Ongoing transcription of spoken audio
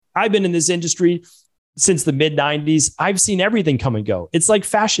I've been in this industry since the mid 90s. I've seen everything come and go. It's like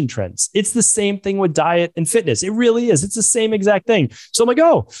fashion trends. It's the same thing with diet and fitness. It really is. It's the same exact thing. So I'm like,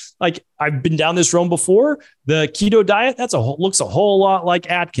 oh, like I've been down this road before. The keto diet, looks a whole lot like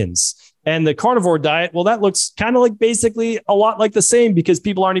Atkins. And the carnivore diet, well, that looks kind of like basically a lot like the same, because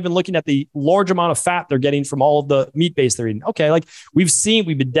people aren't even looking at the large amount of fat they're getting from all of the meat base they're eating. Okay, like we've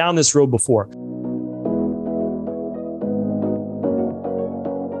been down this road before.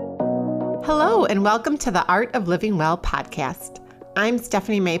 Hello, and welcome to the Art of Living Well podcast. I'm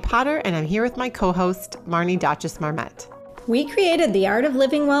Stephanie May Potter, and I'm here with my co-host, Marnie Dotches-Marmette. We created the Art of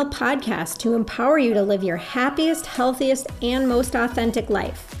Living Well podcast to empower you to live your happiest, healthiest, and most authentic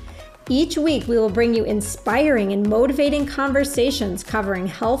life. Each week, we will bring you inspiring and motivating conversations covering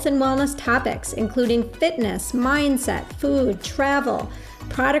health and wellness topics, including fitness, mindset, food, travel,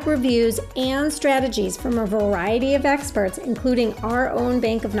 product reviews, and strategies from a variety of experts, including our own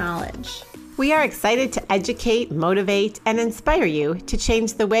bank of knowledge. We are excited to educate, motivate, and inspire you to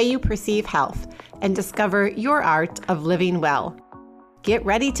change the way you perceive health and discover your art of living well. Get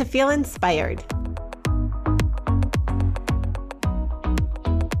ready to feel inspired.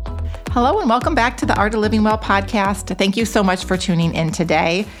 Hello and welcome back to the Art of Living Well podcast. Thank you so much for tuning in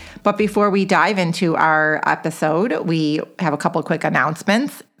today. But before we dive into our episode, we have a couple of quick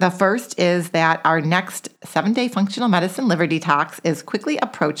announcements. The first is that our next 7-day functional medicine liver detox is quickly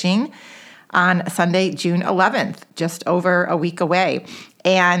approaching on Sunday, June 11th, just over a week away.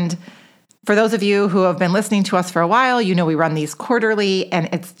 And for those of you who have been listening to us for a while, you know we run these quarterly, and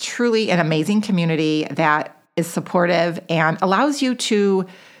it's truly an amazing community that is supportive and allows you to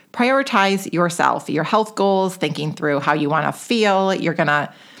prioritize yourself, your health goals, thinking through how you want to feel. You're going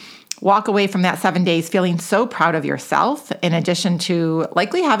to walk away from that 7 days feeling so proud of yourself, in addition to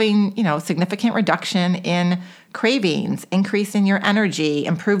likely having, significant reduction in cravings, increase in your energy,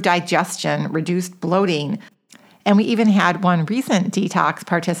 improved digestion, reduced bloating. And we even had one recent detox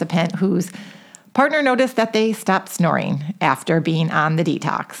participant whose partner noticed that they stopped snoring after being on the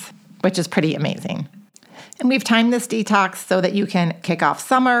detox, which is pretty amazing. And we've timed this detox so that you can kick off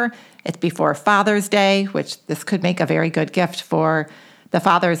summer. It's before Father's Day, which this could make a very good gift for the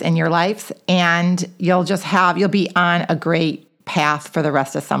fathers in your lives. And you'll be on a great path for the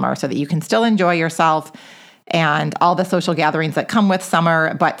rest of summer so that you can still enjoy yourself and all the social gatherings that come with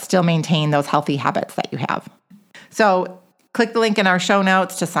summer, but still maintain those healthy habits that you have. So click the link in our show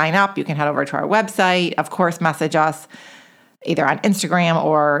notes to sign up. You can head over to our website. Of course, message us either on Instagram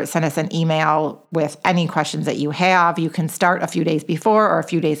or send us an email with any questions that you have. You can start a few days before or a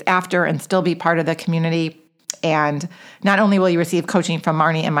few days after and still be part of the community. And not only will you receive coaching from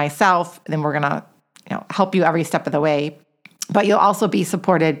Marnie and myself, then we're going to help you every step of the way, but you'll also be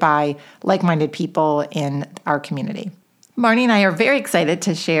supported by like-minded people in our community. Marnie and I are very excited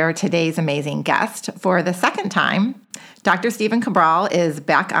to share today's amazing guest. For the second time, Dr. Stephen Cabral is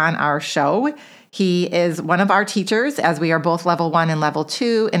back on our show. He is one of our teachers, as we are both level 1 and level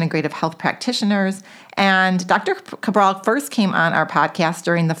 2 integrative health practitioners. And Dr. Cabral first came on our podcast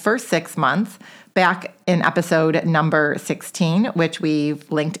during the first 6 months, back in episode number 16, which we've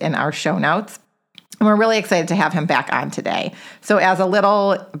linked in our show notes. And we're really excited to have him back on today. So as a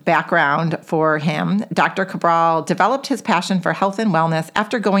little background for him, Dr. Cabral developed his passion for health and wellness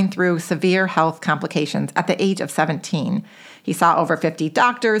after going through severe health complications at the age of 17. He saw over 50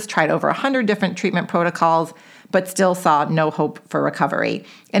 doctors, tried over 100 different treatment protocols, but still saw no hope for recovery.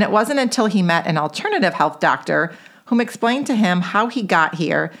 And it wasn't until he met an alternative health doctor whom explained to him how he got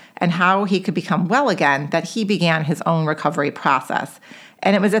here and how he could become well again that he began his own recovery process.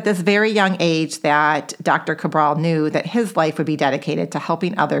 And it was at this very young age that Dr. Cabral knew that his life would be dedicated to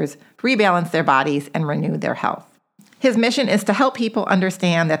helping others rebalance their bodies and renew their health. His mission is to help people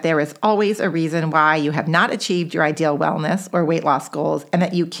understand that there is always a reason why you have not achieved your ideal wellness or weight loss goals, and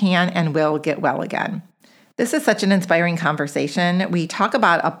that you can and will get well again. This is such an inspiring conversation. We talk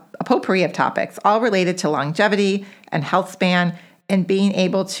about a potpourri of topics, all related to longevity and health span and being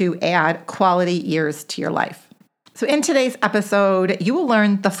able to add quality years to your life. So in today's episode, you will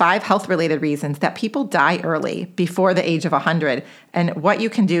learn the 5 health-related reasons that people die early before the age of 100 and what you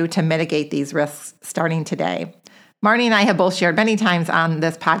can do to mitigate these risks starting today. Marnie and I have both shared many times on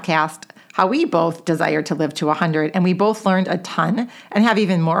this podcast how we both desire to live to 100, and we both learned a ton and have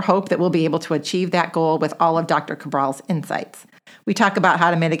even more hope that we'll be able to achieve that goal with all of Dr. Cabral's insights. We talk about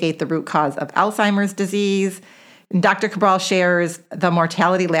how to mitigate the root cause of Alzheimer's disease. And Dr. Cabral shares the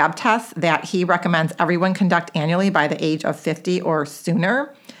mortality lab tests that he recommends everyone conduct annually by the age of 50 or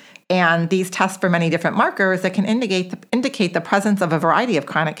sooner. And these tests for many different markers that can indicate the presence of a variety of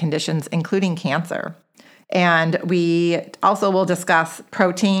chronic conditions, including cancer. And we also will discuss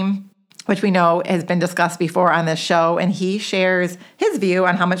protein, which we know has been discussed before on this show. And he shares his view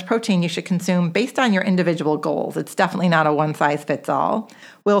on how much protein you should consume based on your individual goals. It's definitely not a one-size-fits-all.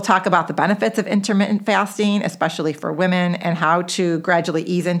 We'll talk about the benefits of intermittent fasting, especially for women, and how to gradually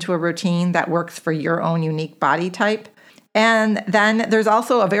ease into a routine that works for your own unique body type. And then there's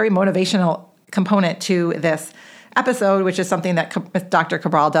also a very motivational component to this episode, which is something that Dr.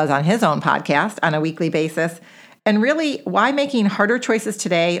 Cabral does on his own podcast on a weekly basis. And really, why making harder choices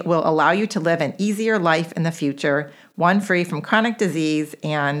today will allow you to live an easier life in the future, one free from chronic disease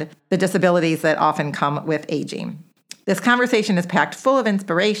and the disabilities that often come with aging. This conversation is packed full of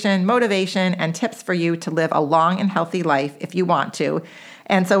inspiration, motivation, and tips for you to live a long and healthy life if you want to.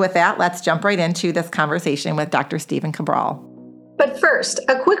 And so with that, let's jump right into this conversation with Dr. Stephen Cabral. But first,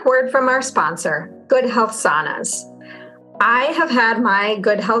 a quick word from our sponsor, Good Health Saunas. I have had my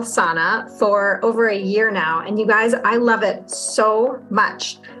Good Health Sauna for over a year now, and you guys, I love it so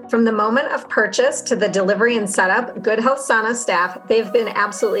much. From the moment of purchase to the delivery and setup, Good Health Sauna staff, they've been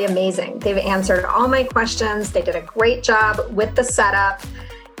absolutely amazing. They've answered all my questions. They did a great job with the setup.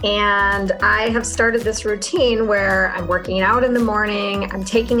 And I have started this routine where I'm working out in the morning, I'm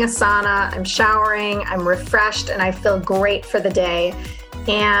taking a sauna, I'm showering, I'm refreshed, and I feel great for the day.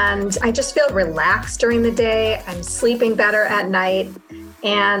 And I just feel relaxed during the day. I'm sleeping better at night.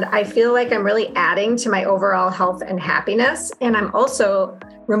 And I feel like I'm really adding to my overall health and happiness. And I'm also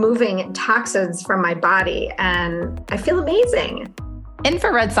removing toxins from my body. And I feel amazing.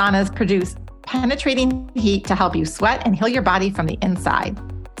 Infrared saunas produce penetrating heat to help you sweat and heal your body from the inside.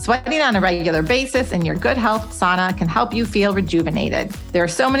 Sweating on a regular basis in your Good Health sauna can help you feel rejuvenated. There are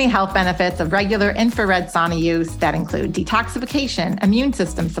so many health benefits of regular infrared sauna use that include detoxification, immune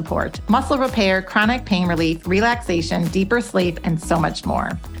system support, muscle repair, chronic pain relief, relaxation, deeper sleep, and so much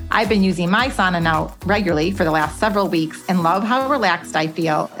more. I've been using my sauna now regularly for the last several weeks and love how relaxed I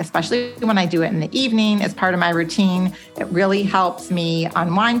feel, especially when I do it in the evening as part of my routine. It really helps me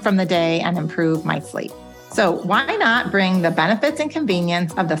unwind from the day and improve my sleep. So why not bring the benefits and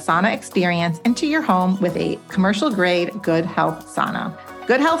convenience of the sauna experience into your home with a commercial-grade Good Health sauna?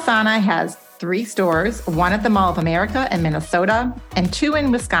 Good Health Sauna has 3 stores, one at the Mall of America in Minnesota and 2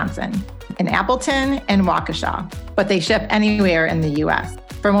 in Wisconsin, in Appleton and Waukesha, but they ship anywhere in the U.S.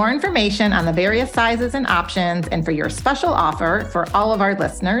 For more information on the various sizes and options and for your special offer for all of our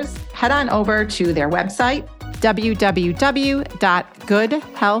listeners, head on over to their website,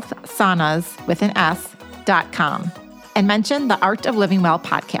 www.goodhealthsaunas.com, and mention the Art of Living Well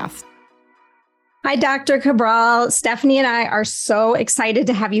podcast. Hi, Dr. Cabral. Stephanie and I are so excited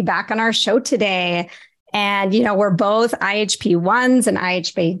to have you back on our show today. And, we're both IHP1s and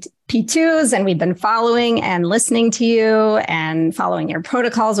IHP2s, and we've been following and listening to you and following your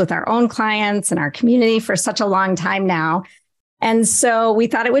protocols with our own clients and our community for such a long time now. And so we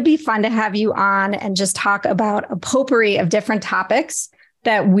thought it would be fun to have you on and just talk about a potpourri of different topics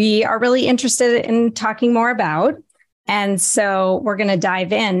that we are really interested in talking more about. And so we're going to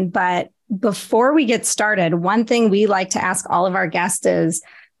dive in. But before we get started, one thing we like to ask all of our guests is,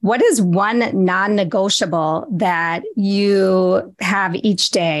 what is one non-negotiable that you have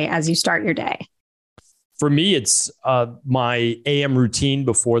each day as you start your day? For me, it's my AM routine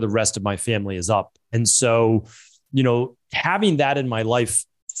before the rest of my family is up. And so, having that in my life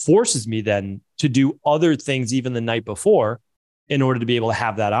forces me then to do other things even the night before in order to be able to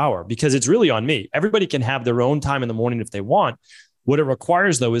have that hour, because it's really on me. Everybody can have their own time in the morning if they want. What it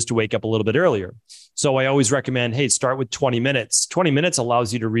requires, though, is to wake up a little bit earlier. So I always recommend, hey, start with 20 minutes. 20 minutes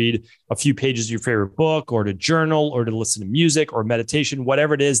allows you to read a few pages of your favorite book or to journal or to listen to music or meditation,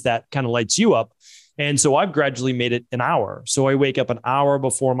 whatever it is that kind of lights you up. And so I've gradually made it an hour. So I wake up an hour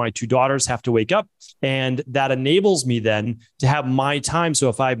before my 2 daughters have to wake up. And that enables me then to have my time. So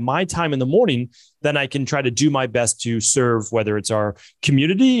if I have my time in the morning, then I can try to do my best to serve, whether it's our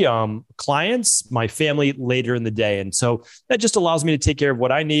community, clients, my family later in the day. And so that just allows me to take care of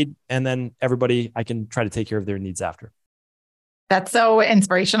what I need. And then everybody, I can try to take care of their needs after. That's so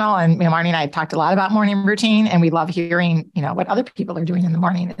inspirational. And Marnie and I have talked a lot about morning routine, and we love hearing, what other people are doing in the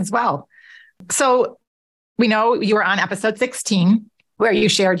morning as well. So we know you were on episode 16, where you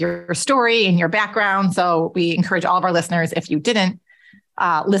shared your story and your background. So we encourage all of our listeners, if you didn't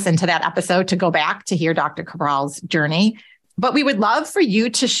listen to that episode, to go back to hear Dr. Cabral's journey. But we would love for you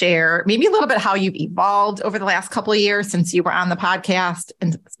to share maybe a little bit how you've evolved over the last couple of years since you were on the podcast,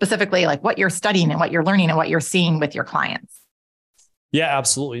 and specifically like what you're studying and what you're learning and what you're seeing with your clients. Yeah,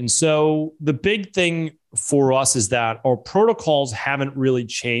 absolutely. And so the big thing for us is that our protocols haven't really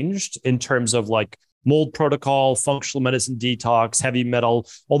changed in terms of like mold protocol, functional medicine detox, heavy metal.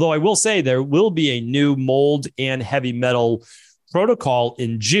 Although I will say there will be a new mold and heavy metal protocol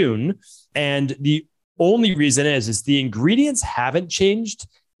in June. And the only reason is the ingredients haven't changed.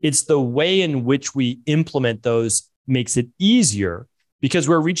 It's the way in which we implement those makes it easier because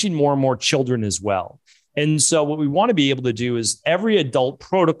we're reaching more and more children as well. And so what we want to be able to do is every adult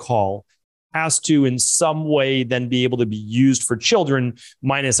protocol has to in some way then be able to be used for children,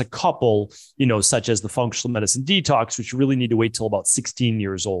 minus a couple, such as the functional medicine detox, which you really need to wait till about 16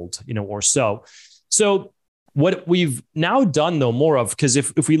 years old, or so. So what we've now done though more of, because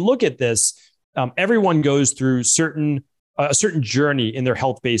if we look at this, everyone goes through a certain journey in their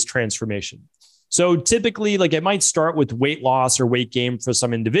health-based transformation. So typically, like it might start with weight loss or weight gain for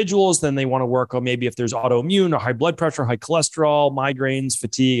some individuals. Then they want to work on maybe if there's autoimmune or high blood pressure, high cholesterol, migraines,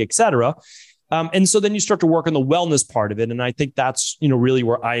 fatigue, et cetera. And so then you start to work on the wellness part of it. And I think that's, really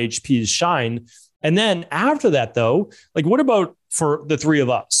where IHPs shine. And then after that, though, like what about for the three of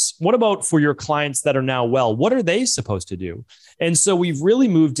us? What about for your clients that are now well? What are they supposed to do? And so we've really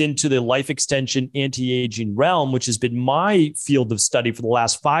moved into the life extension anti-aging realm, which has been my field of study for the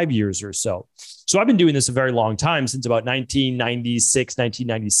last 5 years or so. So I've been doing this a very long time, since about 1996,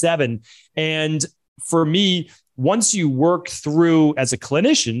 1997. And for me, once you work through as a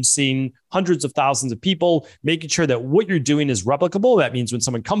clinician, seeing hundreds of thousands of people, making sure that what you're doing is replicable. That means when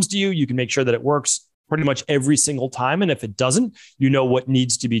someone comes to you, you can make sure that it works pretty much every single time. And if it doesn't, you know what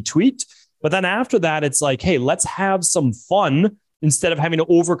needs to be tweaked. But then after that, it's like, hey, let's have some fun instead of having to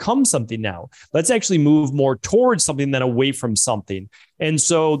overcome something now. Let's actually move more towards something than away from something. And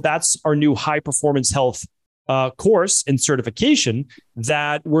so that's our new high performance health course and certification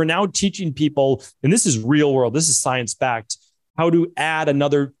that we're now teaching people. And this is real world. This is science backed, how to add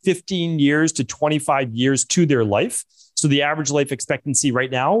another 15 years to 25 years to their life. So the average life expectancy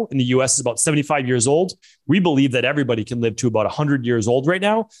right now in the US is about 75 years old. We believe that everybody can live to about 100 years old right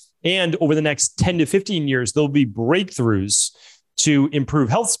now. And over the next 10 to 15 years, there'll be breakthroughs to improve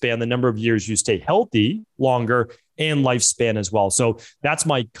health span, the number of years you stay healthy longer, and lifespan as well. So that's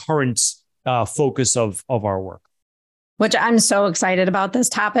my current focus of our work. Which I'm so excited about this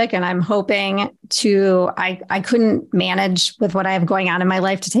topic. And I'm hoping I couldn't manage with what I have going on in my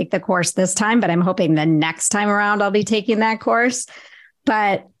life to take the course this time, but I'm hoping the next time around I'll be taking that course.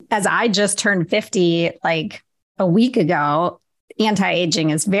 But as I just turned 50, like a week ago, anti-aging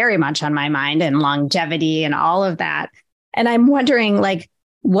is very much on my mind, and longevity and all of that. And I'm wondering, like,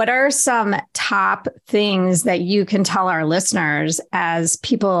 what are some top things that you can tell our listeners as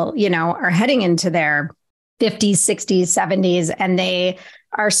people, are heading into their 50s, 60s, 70s, and they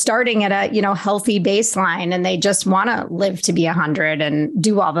are starting at a, healthy baseline, and they just want to live to be 100 and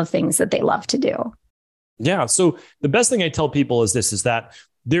do all the things that they love to do? Yeah. So the best thing I tell people is this, is that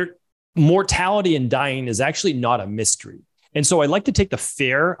their mortality and dying is actually not a mystery. And so I like to take the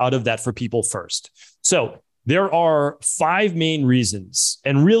fear out of that for people first. So there are 5 main reasons,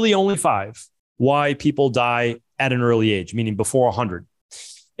 and really only 5, why people die at an early age, meaning before 100.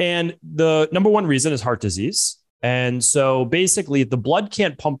 And the number one reason is heart disease. And so basically, if the blood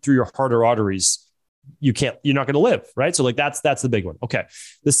can't pump through your heart or arteries, you're not going to live, right? So like that's the big one. Okay.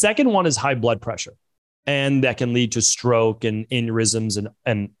 The second one is high blood pressure, and that can lead to stroke and aneurysms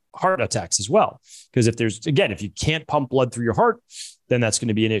and heart attacks as well. Because if you can't pump blood through your heart, then that's going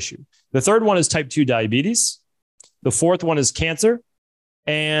to be an issue. The third one is type 2 diabetes. The fourth one is cancer.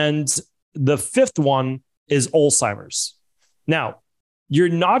 And the fifth one is Alzheimer's. Now,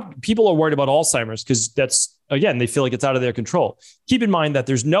 people are worried about Alzheimer's because they feel like it's out of their control. Keep in mind that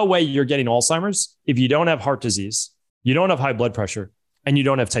there's no way you're getting Alzheimer's if you don't have heart disease, you don't have high blood pressure, and you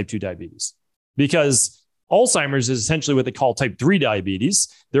don't have type 2 diabetes. Because Alzheimer's is essentially what they call type 3 diabetes.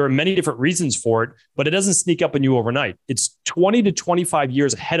 There are many different reasons for it, but it doesn't sneak up on you overnight. It's 20 to 25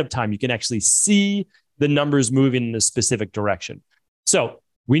 years ahead of time. You can actually see the numbers moving in a specific direction. So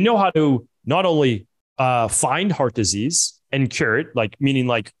we know how to not only find heart disease and cure it, meaning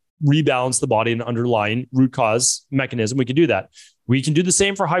rebalance the body and underlying root cause mechanism. We can do that. We can do the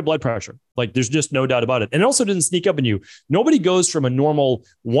same for high blood pressure. There's just no doubt about it. And it also doesn't sneak up on you. Nobody goes from a normal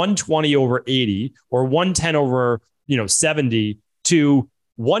 120 over 80 or 110 over 70 to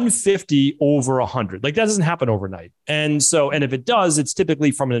 150 over 100. That doesn't happen overnight. And if it does, it's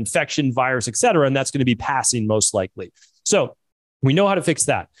typically from an infection, virus, et cetera. And that's going to be passing most likely. So we know how to fix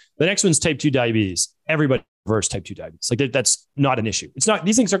that. The next one's type 2 diabetes. Everybody reverse type 2 diabetes. That's not an issue.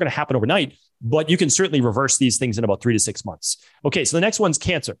 These things are going to happen overnight, but you can certainly reverse these things in about 3 to 6 months. Okay. So the next one's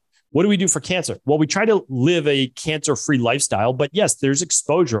cancer. What do we do for cancer? Well, we try to live a cancer-free lifestyle, but yes, there's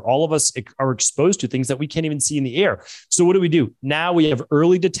exposure. All of us are exposed to things that we can't even see in the air. So what do? Now we have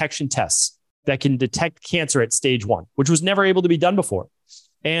early detection tests that can detect cancer at stage 1, which was never able to be done before.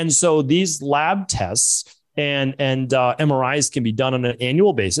 And so these lab tests and MRIs can be done on an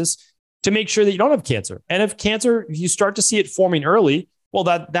annual basis to make sure that you don't have cancer. And if you start to see it forming early, well,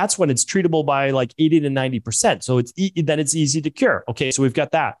 that's when it's treatable by like 80 to 90%. So then it's easy to cure. Okay, so we've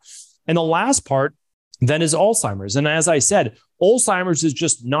got that. And the last part then is Alzheimer's. And as I said, Alzheimer's is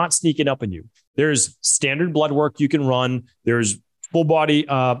just not sneaking up on you. There's standard blood work you can run. There's full body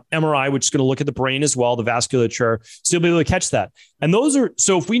MRI, which is going to look at the brain as well, the vasculature. So you'll be able to catch that. And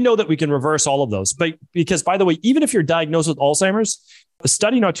so if we know that we can reverse all of those, but because by the way, even if you're diagnosed with Alzheimer's, a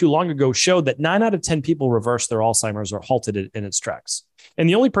study not too long ago showed that 9 out of 10 people reversed their Alzheimer's or halted it in its tracks. And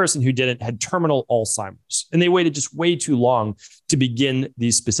the only person who didn't had terminal Alzheimer's. And they waited just way too long to begin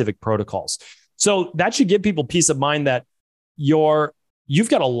these specific protocols. So that should give people peace of mind that you've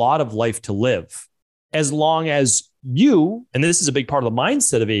got a lot of life to live as long as you, and this is a big part of the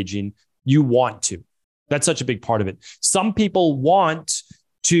mindset of aging, you want to. That's such a big part of it. Some people want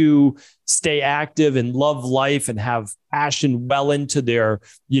to stay active and love life and have passion well into their,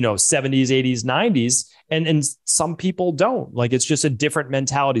 70s, 80s, 90s. And some people don't. Like, it's just a different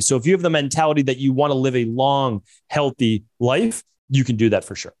mentality. So if you have the mentality that you want to live a long, healthy life, you can do that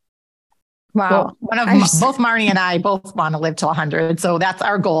for sure. Wow. Well, both Marnie and I both want to live till 100. So that's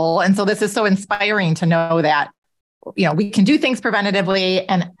our goal. And so this is so inspiring to know that, we can do things preventatively,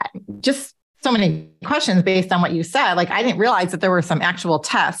 and just so many questions based on what you said. Like, I didn't realize that there were some actual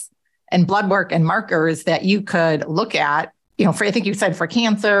tests and blood work and markers that you could look at, I think you said for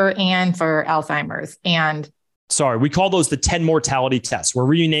cancer and for Alzheimer's. And sorry, we call those the 10 mortality tests. We're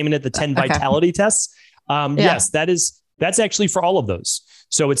renaming it the 10 vitality tests. Yes, that's actually for all of those.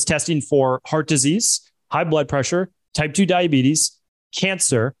 So it's testing for heart disease, high blood pressure, type 2 diabetes,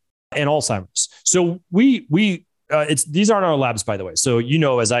 cancer, and Alzheimer's. So these aren't our labs, by the way. So,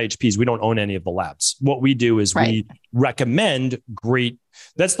 as IHPs, we don't own any of the labs. What we do is we recommend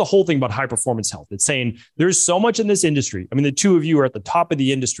that's the whole thing about high performance health. It's saying there's so much in this industry. I mean, the two of you are at the top of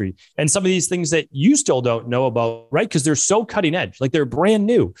the industry, and some of these things that you still don't know about, right? Because they're so cutting edge, like they're brand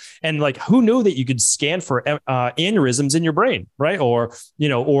new. And like, who knew that you could scan for aneurysms in your brain, right? Or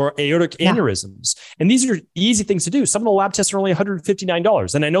aortic aneurysms. And these are easy things to do. Some of the lab tests are only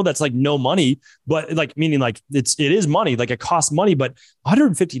 $159. And I know that's like no money, but like, meaning like it is money, like it costs money, but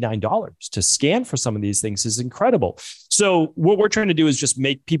 $159 to scan for some of these things is incredible. So what we're trying to do is just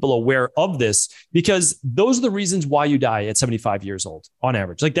make people aware of this, because those are the reasons why you die at 75 years old on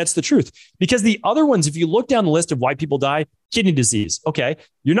average. Like, that's the truth. Because the other ones, if you look down the list of why people die, kidney disease. Okay.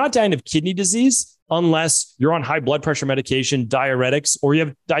 You're not dying of kidney disease unless you're on high blood pressure medication, diuretics, or you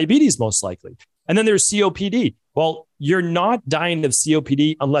have diabetes, most likely. And then there's COPD. Well, you're not dying of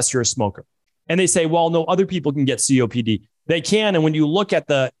COPD unless you're a smoker. And they say, well, no, other people can get COPD. They can. And when you look at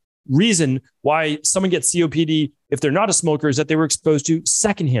the reason why someone gets COPD if they're not a smoker, is that they were exposed to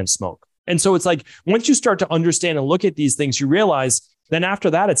secondhand smoke. And so it's like, once you start to understand and look at these things, you realize then after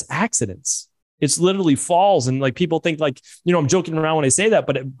that, it's accidents. It's literally falls. And like, people think like, I'm joking around when I say that,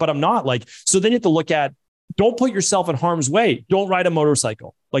 but I'm not. Like, so then you have to look at, don't put yourself in harm's way. Don't ride a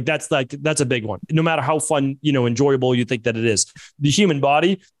motorcycle. That's a big one. No matter how fun, enjoyable you think that it is. The human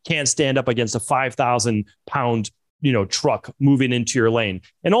body can't stand up against a 5,000 pound, truck moving into your lane.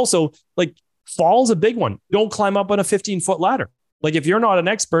 And also, like, fall's a big one. Don't climb up on a 15-foot ladder. Like, if you're not an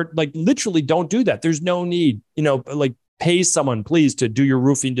expert, like, literally don't do that. There's no need, like, pay someone, please, to do your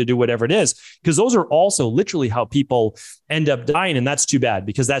roofing, to do whatever it is, because those are also literally how people end up dying. And that's too bad,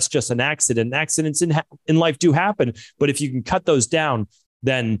 because that's just an accident. Accidents in life do happen. But if you can cut those down,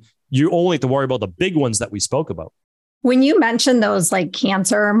 then you only have to worry about the big ones that we spoke about. When you mentioned those like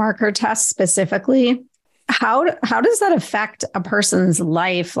cancer marker tests specifically, how does that affect a person's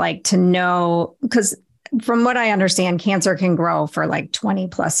life? Like, to know, because from what I understand, cancer can grow for like 20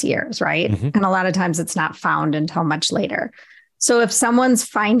 plus years, right? Mm-hmm. And a lot of times it's not found until much later. So if someone's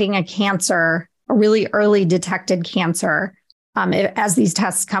finding a cancer, a really early detected cancer, as these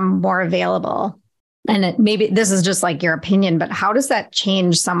tests come more available, and maybe this is just like your opinion, but how does that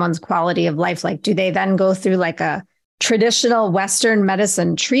change someone's quality of life? Like, do they then go through like a traditional Western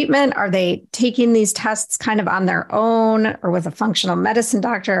medicine treatment? Are they taking these tests kind of on their own, or with a functional medicine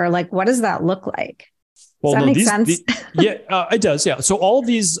doctor? Or like, what does that look like? Does that make sense? It does. Yeah. So all of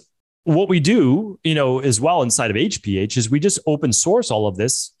these, what we do, as well inside of HPH is we just open source all of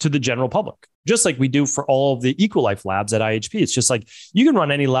this to the general public, just like we do for all of the EqualLife labs at IHP. It's just like, you can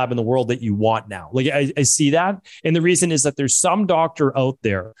run any lab in the world that you want now. Like, I see that. And the reason is that there's some doctor out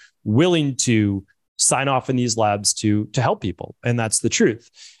there willing to sign off in these labs to help people. And that's the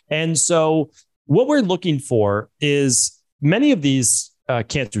truth. And so what we're looking for is many of these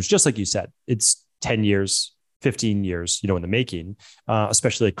cancers, just like you said, it's 10 years, 15 years, in the making,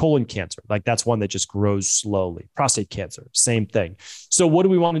 especially like colon cancer. Like that's one that just grows slowly. Prostate cancer, same thing. So what do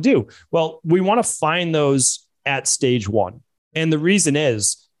we want to do? Well, we want to find those at stage 1. And the reason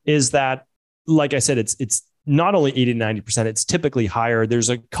is that, like I said, it's not only 80 to 90%, it's typically higher. There's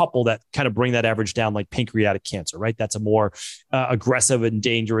a couple that kind of bring that average down, like pancreatic cancer, right? That's a more aggressive and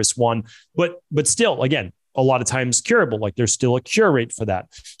dangerous one. But still, again, a lot of times curable, like there's still a cure rate for that.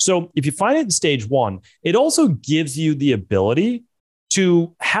 So if you find it in stage 1, it also gives you the ability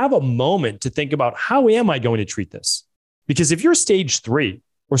to have a moment to think about, how am I going to treat this? Because if you're stage 3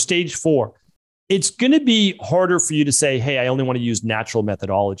 or stage 4, it's going to be harder for you to say, hey, I only want to use natural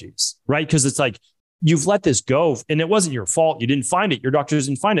methodologies, right? Because it's like, you've let this go and it wasn't your fault. You didn't find it. Your doctors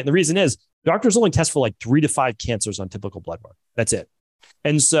didn't find it. And the reason is doctors only test for like 3 to 5 cancers on typical blood work. That's it.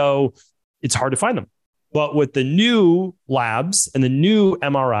 And so it's hard to find them. But with the new labs and the new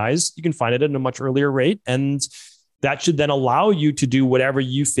MRIs, you can find it at a much earlier rate. And that should then allow you to do whatever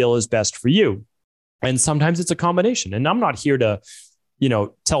you feel is best for you. And sometimes it's a combination. And I'm not here to,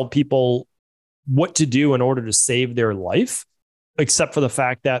 tell people what to do in order to save their life, except for the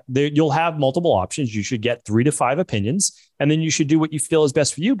fact that you'll have multiple options. You should get 3 to 5 opinions, and then you should do what you feel is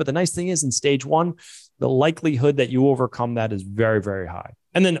best for you. But the nice thing is, in stage 1, the likelihood that you overcome that is very, very high.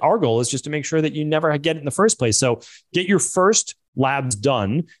 And then our goal is just to make sure that you never get it in the first place. So get your first labs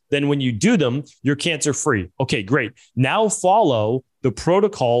done. Then when you do them, you're cancer free. Okay, great. Now follow the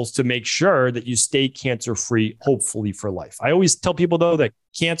protocols to make sure that you stay cancer free, hopefully for life. I always tell people though that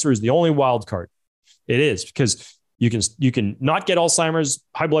cancer is the only wild card. It is, because you can not get Alzheimer's,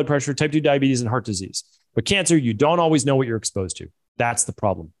 high blood pressure, type 2 diabetes, and heart disease. But cancer, you don't always know what you're exposed to. That's the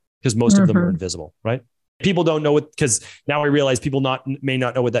problem, because most of them are invisible, right? People don't know it, because now I realize people may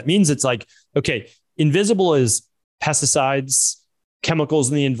not know what that means. It's like, okay, invisible is pesticides, chemicals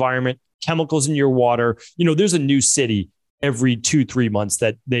in the environment, chemicals in your water. There's a new city every 2-3 months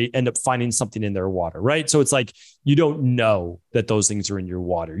that they end up finding something in their water, right? So it's like, you don't know that those things are in your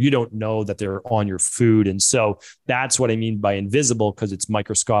water. You don't know that they're on your food. And so that's what I mean by invisible, because it's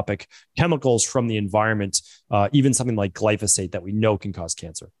microscopic chemicals from the environment, even something like glyphosate that we know can cause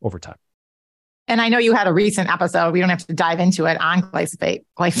cancer over time. And I know you had a recent episode, we don't have to dive into it, on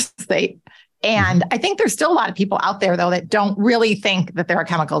glyphosate. And I think there's still a lot of people out there, though, that don't really think that there are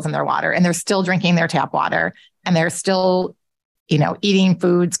chemicals in their water, and they're still drinking their tap water, and they're still, eating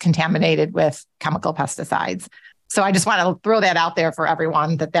foods contaminated with chemical pesticides. So I just want to throw that out there for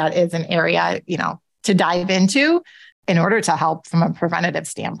everyone, that is an area, to dive into in order to help from a preventative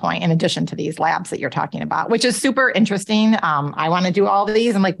standpoint, in addition to these labs that you're talking about, which is super interesting. I want to do all of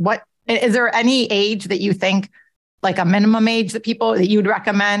these. And is there any age that you think, like a minimum age that you would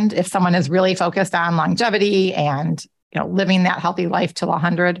recommend if someone is really focused on longevity and, living that healthy life till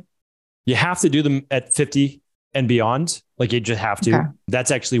 100? You have to do them at 50 and beyond. Like, you just have to. Okay.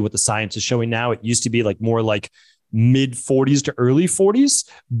 That's actually what the science is showing now. It used to be more like mid 40s to early 40s.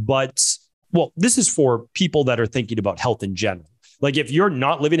 But this is for people that are thinking about health in general. Like, if you're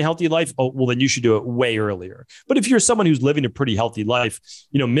not living a healthy life, then you should do it way earlier. But if you're someone who's living a pretty healthy life,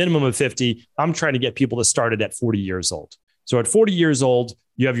 minimum of 50, I'm trying to get people to start it at 40 years old. So at 40 years old,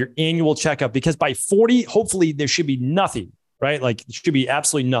 you have your annual checkup, because by 40, hopefully there should be nothing, right? Like, it should be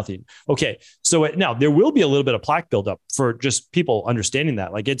absolutely nothing. Okay. So now there will be a little bit of plaque buildup for just people understanding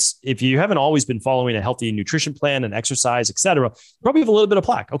that. Like, if you haven't always been following a healthy nutrition plan and exercise, et cetera, you probably have a little bit of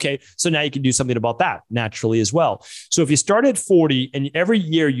plaque. Okay. So now you can do something about that naturally as well. So if you start at 40 and every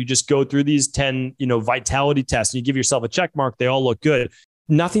year you just go through these 10, vitality tests, and you give yourself a check mark, they all look good.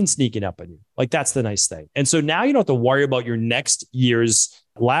 Nothing's sneaking up on you. Like, that's the nice thing. And so now you don't have to worry about your next year's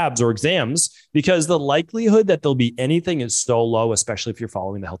labs or exams, because the likelihood that there'll be anything is so low, especially if you're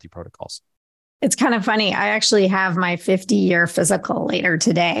following the healthy protocols. It's kind of funny. I actually have my 50-year physical later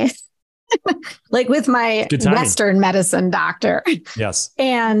today, with my Western medicine doctor. Yes.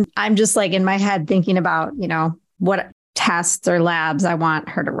 And I'm just in my head thinking about, what tests or labs I want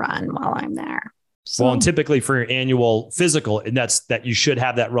her to run while I'm there. So. Well, and typically for your annual physical, and that's that you should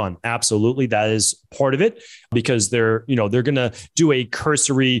have that run. Absolutely. That is part of it, because they're going to do a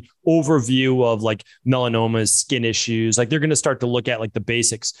cursory overview of melanomas, skin issues. They're going to start to look at the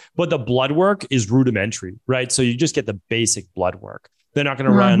basics, but the blood work is rudimentary, right? So you just get the basic blood work. They're not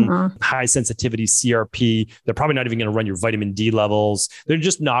going to run high sensitivity CRP. They're probably not even going to run your vitamin D levels. They're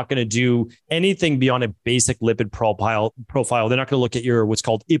just not going to do anything beyond a basic lipid profile. They're not going to look at your what's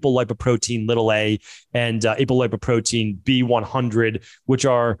called apolipoprotein a and apolipoprotein B100, which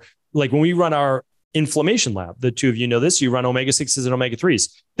are when we run our inflammation lab. The two of you know this. You run omega-6s and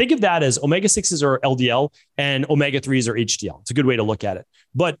omega-3s. Think of that as omega-6s are LDL and omega-3s are HDL. It's a good way to look at it.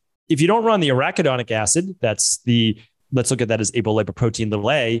 But if you don't run the arachidonic acid, let's look at that as apolipoprotein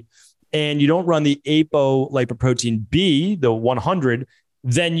little a, and you don't run the apolipoprotein B, the 100,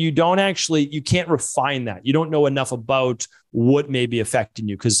 then you can't refine that. You don't know enough about what may be affecting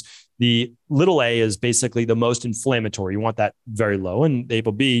you, because the little a is basically the most inflammatory. You want that very low, and the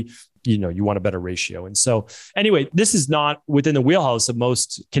ApoB, you want a better ratio. And so anyway, this is not within the wheelhouse of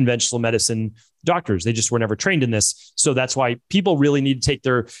most conventional medicine doctors. They just were never trained in this. So that's why people really need to take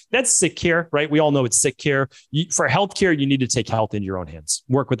that's sick care, right? We all know it's sick care. For healthcare, you need to take health into your own hands.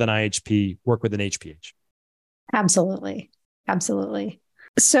 Work with an IHP, work with an HPH. Absolutely. Absolutely.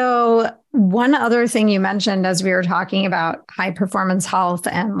 So one other thing you mentioned as we were talking about high performance health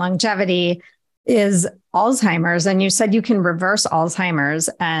and longevity is Alzheimer's. And you said you can reverse Alzheimer's.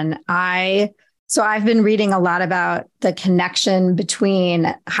 And I've been reading a lot about the connection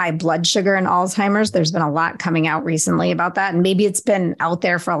between high blood sugar and Alzheimer's. There's been a lot coming out recently about that. And maybe it's been out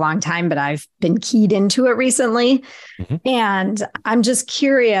there for a long time, but I've been keyed into it recently. Mm-hmm. And I'm just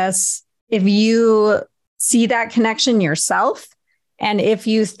curious if you see that connection yourself, and if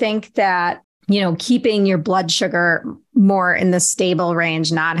you think that, keeping your blood sugar more in the stable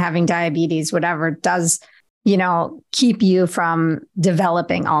range, not having diabetes, whatever, does, keep you from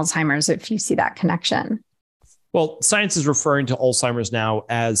developing Alzheimer's, if you see that connection. Well, science is referring to Alzheimer's now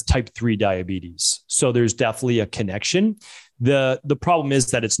as type 3 diabetes. So there's definitely a connection. The problem is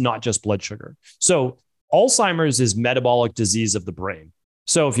that it's not just blood sugar. So Alzheimer's is metabolic disease of the brain.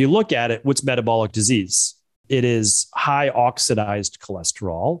 So if you look at it, what's metabolic disease? It is high oxidized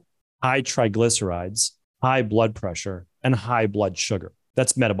cholesterol, high triglycerides, high blood pressure, and high blood sugar.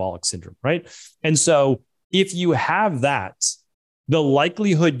 That's metabolic syndrome, right? And so if you have that, the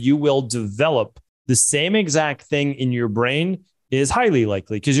likelihood you will develop the same exact thing in your brain is highly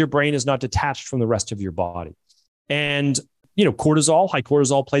likely, because your brain is not detached from the rest of your body. And cortisol, high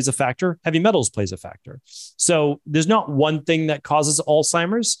cortisol plays a factor. Heavy metals plays a factor. So there's not one thing that causes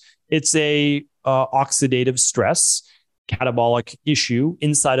Alzheimer's. It's a oxidative stress, catabolic issue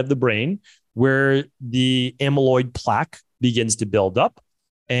inside of the brain where the amyloid plaque begins to build up.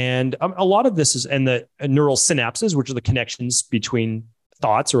 And a lot of this is, and the neural synapses, which are the connections between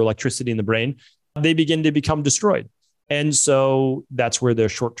thoughts or electricity in the brain, they begin to become destroyed. And so that's where the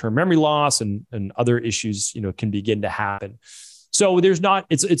short-term memory loss and other issues, can begin to happen. So it's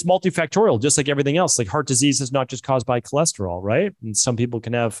multifactorial, just like everything else. Like heart disease is not just caused by cholesterol, right? And some people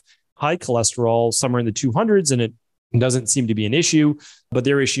can have high cholesterol somewhere in the 200s, and it doesn't seem to be an issue, but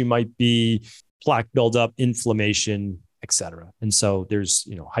their issue might be plaque buildup, inflammation, et cetera. And so there's,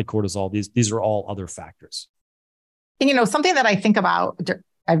 high cortisol. These are all other factors. And, something that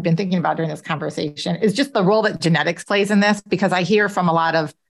I've been thinking about during this conversation is just the role that genetics plays in this, because I hear from a lot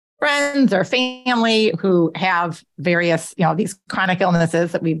of friends or family who have various, these chronic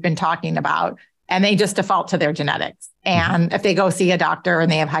illnesses that we've been talking about, and they just default to their genetics. And if they go see a doctor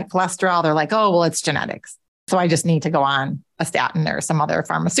and they have high cholesterol, they're like, oh, well, it's genetics. So I just need to go on a statin or some other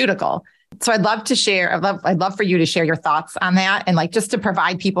pharmaceutical. So I'd love for you to share your thoughts on that. And just to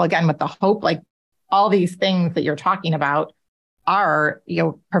provide people again with the hope, all these things that you're talking about are,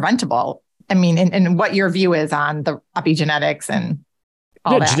 preventable. I mean, and what your view is on the epigenetics and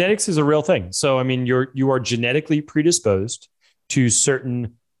all that. Genetics is a real thing. So, I mean, you are genetically predisposed to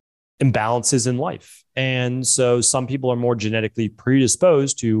certain imbalances in life. And so some people are more genetically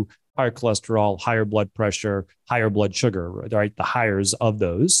predisposed to higher cholesterol, higher blood pressure, higher blood sugar, right? The higher of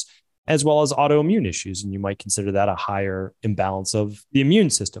those, as well as autoimmune issues. And you might consider that a higher imbalance of the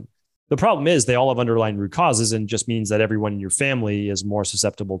immune system. The problem is they all have underlying root causes, and just means that everyone in your family is more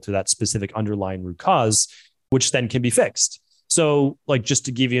susceptible to that specific underlying root cause, which then can be fixed. So just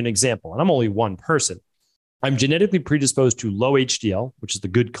to give you an example, and I'm only one person, I'm genetically predisposed to low HDL, which is the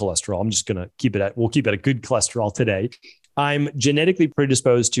good cholesterol. I'm just going to we'll keep it at good cholesterol today. I'm genetically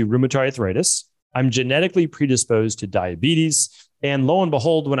predisposed to rheumatoid arthritis. I'm genetically predisposed to diabetes. And lo and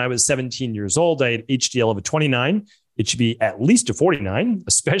behold, when I was 17 years old, I had HDL of a 29. It should be at least a 49,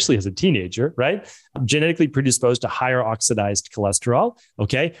 especially as a teenager, right? I'm genetically predisposed to higher oxidized cholesterol.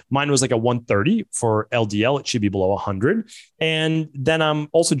 Okay. Mine was like a 130 for LDL. It should be below 100. And then I'm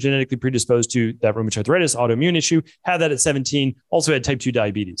also genetically predisposed to that rheumatoid arthritis autoimmune issue. Had that at 17, also had type 2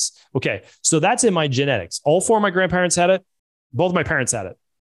 diabetes. Okay. So that's in my genetics. All four of my grandparents had it. Both of my parents had it.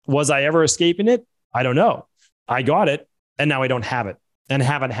 Was I ever escaping it? I don't know. I got it, and now I don't have it, and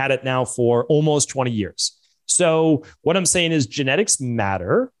haven't had it now for almost 20 years. So what I'm saying is genetics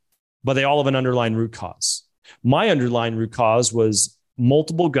matter, but they all have an underlying root cause. My underlying root cause was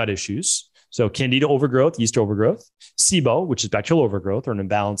multiple gut issues. So Candida overgrowth, yeast overgrowth, SIBO, which is bacterial overgrowth or an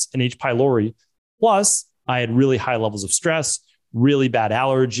imbalance, and H. pylori. Plus, I had really high levels of stress, really bad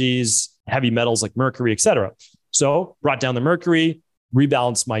allergies, heavy metals like mercury, et cetera. So brought down the mercury,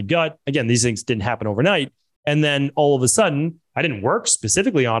 rebalanced my gut. Again, these things didn't happen overnight. And then all of a sudden, I didn't work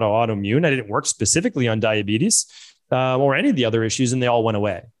specifically on autoimmune. I didn't work specifically on diabetes or any of the other issues, and they all went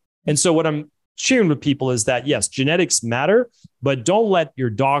away. And so what I'm sharing with people is that, yes, genetics matter, but don't let your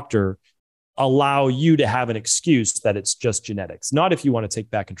doctor allow you to have an excuse that it's just genetics, not if you want to take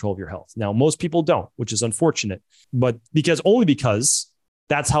back control of your health. Now, most people don't, which is unfortunate, but because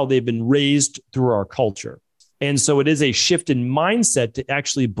that's how they've been raised through our culture. And so it is a shift in mindset to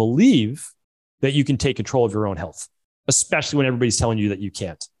actually believe that you can take control of your own health, especially when everybody's telling you that you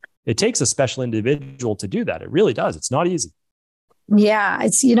can't. It takes a special individual to do that. It really does. It's not easy. Yeah,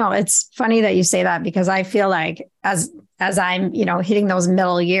 it's funny that you say that, because I feel like as I'm, hitting those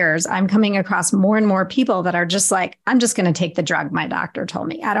middle years, I'm coming across more and more people that are just like, I'm just going to take the drug my doctor told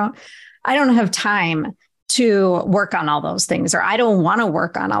me. I don't have time to work on all those things, or I don't want to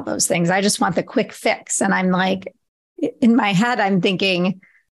work on all those things. I just want the quick fix. And I'm like, in my head, I'm thinking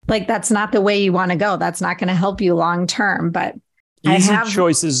like, that's not the way you want to go. That's not going to help you long term. But easy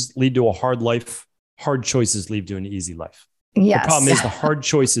choices lead to a hard life. Hard choices lead to an easy life. Yes. The problem is the hard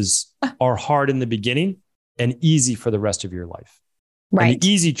choices are hard in the beginning and easy for the rest of your life. Right. And the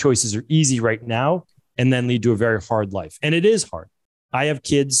easy choices are easy right now and then lead to a very hard life. And it is hard. I have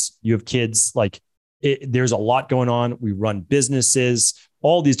kids. You have kids. There's a lot going on. We run businesses,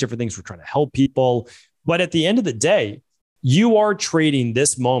 all these different things. We're trying to help people. But at the end of the day, you are trading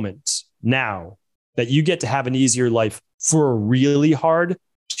this moment now that you get to have an easier life for a really hard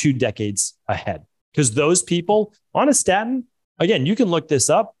 2 decades ahead. Because those people on a statin, again, you can look this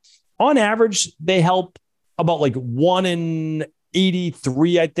up. On average, they help about 1 in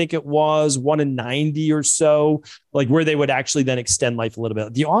 83, I think it was, 1 in 90 or so, where they would actually then extend life a little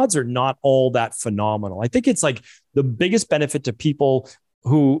bit. The odds are not all that phenomenal. I think it's the biggest benefit to people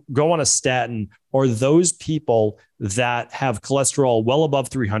who go on a statin are those people that have cholesterol well above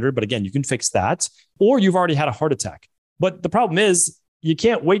 300. But again, you can fix that, or you've already had a heart attack. But the problem is you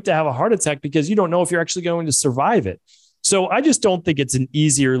can't wait to have a heart attack because you don't know if you're actually going to survive it. So I just don't think it's an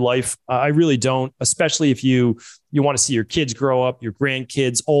easier life. I really don't, especially if you want to see your kids grow up, your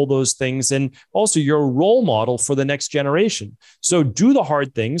grandkids, all those things. And also you're a role model for the next generation. So do the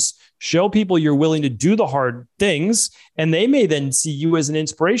hard things, show people you're willing to do the hard things. And they may then see you as an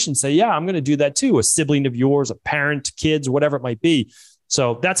inspiration, say, yeah, I'm going to do that too. A sibling of yours, a parent, kids, whatever it might be.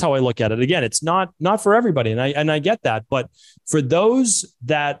 So that's how I look at it. Again, it's not for everybody. And I get that. But for those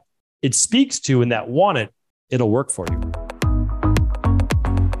that it speaks to and that want it, it'll work for you.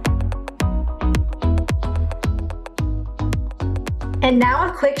 And now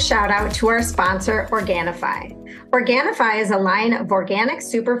a quick shout out to our sponsor, Organifi. Organifi is a line of organic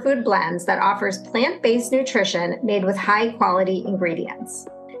superfood blends that offers plant-based nutrition made with high-quality ingredients.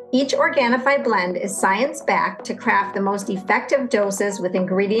 Each Organifi blend is science-backed to craft the most effective doses with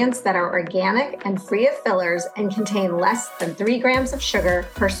ingredients that are organic and free of fillers and contain less than 3 grams of sugar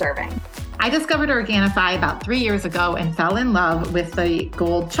per serving. I discovered Organifi about 3 years ago and fell in love with the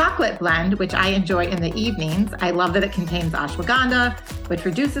gold chocolate blend, which I enjoy in the evenings. I love that it contains ashwagandha, which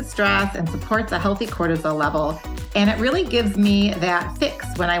reduces stress and supports a healthy cortisol level. And it really gives me that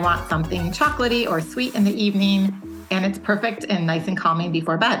fix when I want something chocolatey or sweet in the evening. And it's perfect and nice and calming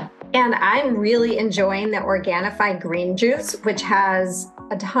before bed. And I'm really enjoying the Organifi green juice, which has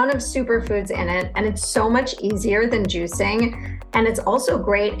a ton of superfoods in it. And it's so much easier than juicing. And it's also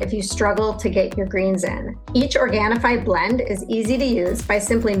great if you struggle to get your greens in. Each Organifi blend is easy to use by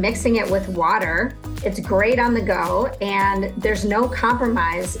simply mixing it with water. It's great on the go, and there's no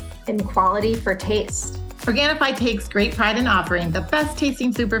compromise in quality for taste. Organifi takes great pride in offering the best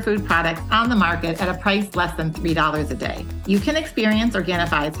tasting superfood products on the market at a price less than $3 a day. You can experience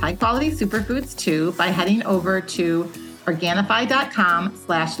Organifi's high quality superfoods too by heading over to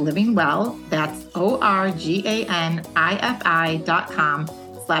Organifi.com/livingwell. That's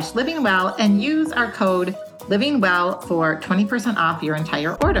Organifi.com/livingwell and use our code livingwell for 20% off your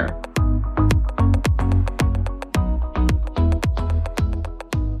entire order.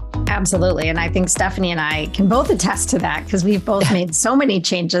 Absolutely. And I think Stephanie and I can both attest to that because we've both made so many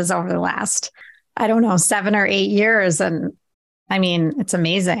changes over the last, 7 or 8 years. And I mean, it's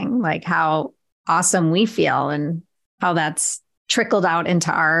amazing how awesome we feel and how that's trickled out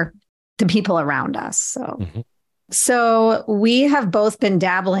into the people around us. So we have both been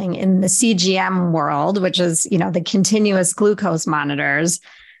dabbling in the CGM world, which is, the continuous glucose monitors.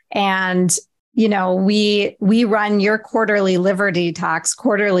 And we run your quarterly liver detox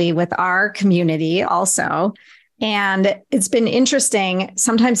quarterly with our community also. And it's been interesting.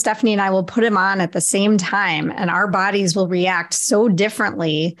 Sometimes Stephanie and I will put them on at the same time, and our bodies will react so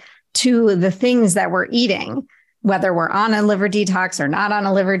differently to the things that we're eating, whether we're on a liver detox or not on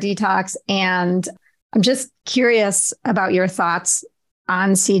a liver detox. And I'm just curious about your thoughts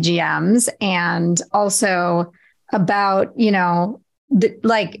on CGMs, and also about,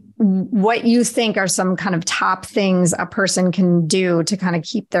 what you think are some kind of top things a person can do to kind of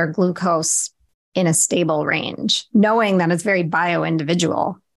keep their glucose in a stable range, knowing that it's very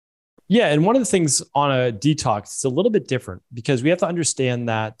bio-individual. Yeah. And one of the things on a detox, it's a little bit different because we have to understand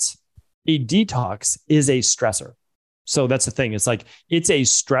that a detox is a stressor. So that's the thing. It's like, it's a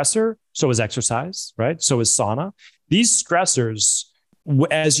stressor. So is exercise, right? So is sauna. These stressors,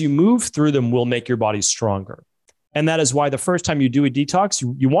 as you move through them, will make your body stronger. And that is why the first time you do a detox,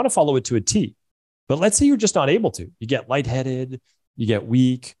 you want to follow it to a T. But let's say you're just not able to. You get lightheaded, you get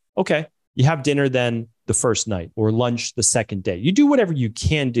weak. Okay. You have dinner then the first night, or lunch the second day. You do whatever you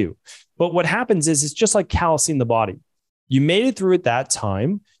can do. But what happens is it's just like callousing the body. You made it through at that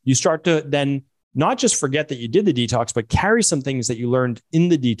time. You start to then not just forget that you did the detox, but carry some things that you learned in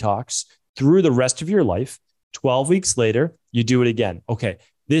the detox through the rest of your life. 12 weeks later, you do it again. Okay,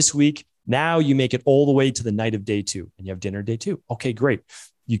 this week, now you make it all the way to the night of day 2 and you have dinner day 2. Okay, great.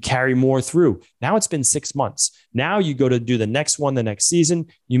 You carry more through. Now it's been 6 months. Now you go to do the next one, the next season,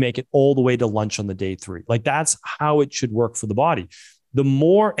 you make it all the way to lunch on the day 3. Like that's how it should work for the body. The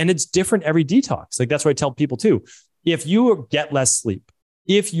more, and it's different every detox. Like that's what I tell people too. If you get less sleep,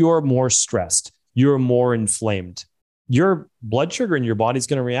 if you're more stressed, you're more inflamed, your blood sugar in your body is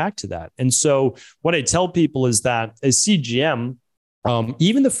going to react to that. And so what I tell people is that a CGM,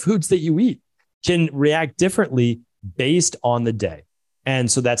 even the foods that you eat can react differently based on the day. And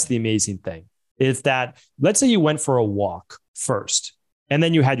so that's the amazing thing. If that, let's say you went for a walk first, and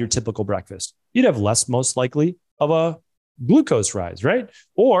then you had your typical breakfast, you'd have less, most likely, of a glucose rise, right?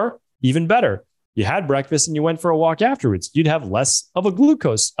 Or even better, you had breakfast and you went for a walk afterwards, you'd have less of a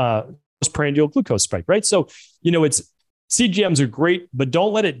postprandial glucose spike, right? So, it's CGMs are great, but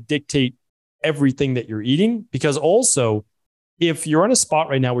don't let it dictate everything that you're eating, because also if you're on a spot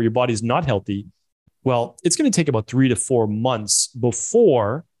right now where your body's not healthy, well, it's going to take about 3 to 4 months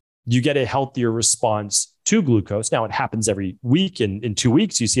before you get a healthier response to glucose. Now it happens every week, and in 2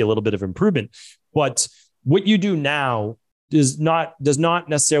 weeks, you see a little bit of improvement. But what you do now does not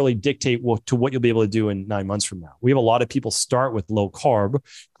necessarily dictate to what you'll be able to do in 9 months from now. We have a lot of people start with low carb,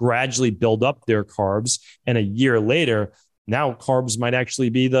 gradually build up their carbs, and a year later, now carbs might actually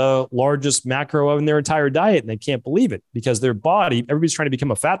be the largest macro in their entire diet, and they can't believe it because their body, everybody's trying to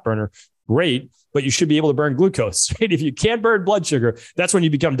become a fat burner. Great, but you should be able to burn glucose, right? If you can't burn blood sugar, that's when you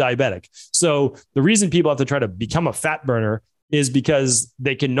become diabetic. So the reason people have to try to become a fat burner is because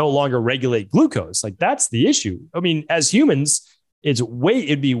they can no longer regulate glucose. Like that's the issue. I mean, as humans,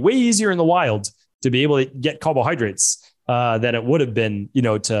 it'd be way easier in the wild to be able to get carbohydrates than it would have been,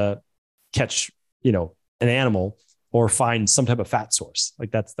 to catch, an animal or find some type of fat source.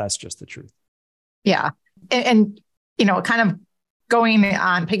 Like that's just the truth. Yeah. And kind of going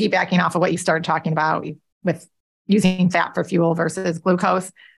on, piggybacking off of what you started talking about with using fat for fuel versus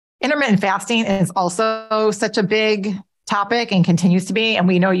glucose, intermittent fasting is also such a big topic and continues to be. And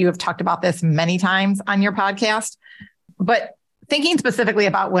we know you have talked about this many times on your podcast, but thinking specifically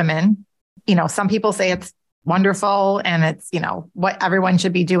about women, some people say it's wonderful and it's, what everyone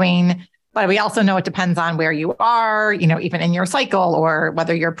should be doing. But we also know it depends on where you are, even in your cycle, or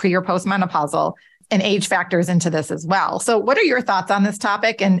whether you're pre or postmenopausal, and age factors into this as well. So what are your thoughts on this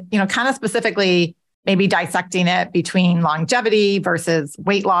topic? And, kind of specifically, maybe dissecting it between longevity versus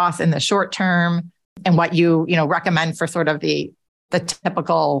weight loss in the short term, and what you recommend for sort of the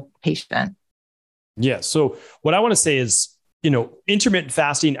typical patient. Yeah. So what I want to say is, intermittent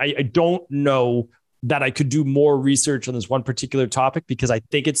fasting, I don't know that I could do more research on this one particular topic because I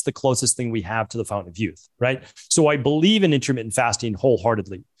think it's the closest thing we have to the fountain of youth, right? So I believe in intermittent fasting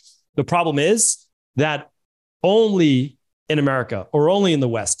wholeheartedly. The problem is that only in America or only in the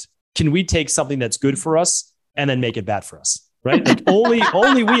West can we take something that's good for us and then make it bad for us, right? Like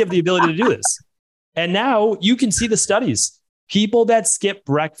only we have the ability to do this. And now you can see the studies. People that skip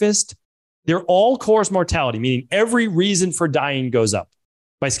breakfast, they're all cause mortality, meaning every reason for dying goes up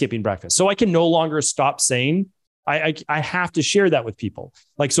by skipping breakfast. So I can no longer stop saying, I have to share that with people.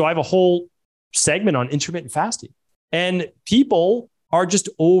 Like, so I have a whole segment on intermittent fasting, and people are just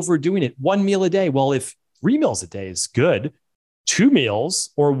overdoing it. 1 meal a day. Well, if 3 meals a day is good, 2 meals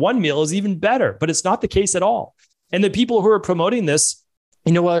or 1 meal is even better, but it's not the case at all. And the people who are promoting this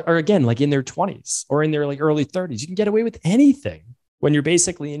or again, like in their 20s or in their like early 30s, you can get away with anything when you're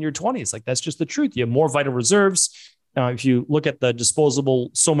basically in your 20s. Like that's just the truth. You have more vital reserves. If you look at the disposable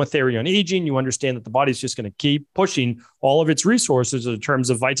soma theory on aging, you understand that the body's just going to keep pushing all of its resources in terms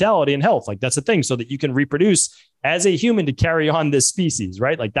of vitality and health. Like that's the thing, so that you can reproduce as a human to carry on this species,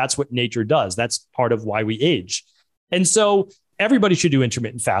 right? Like that's what nature does. That's part of why we age. And so everybody should do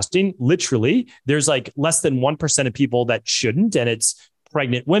intermittent fasting. Literally, there's like less than 1% of people that shouldn't. And it's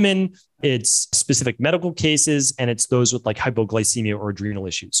pregnant women, it's specific medical cases, and it's those with like hypoglycemia or adrenal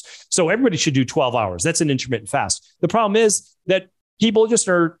issues. So everybody should do 12 hours. That's an intermittent fast. The problem is that people just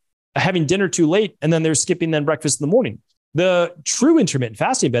are having dinner too late and then they're skipping then breakfast in the morning. The true intermittent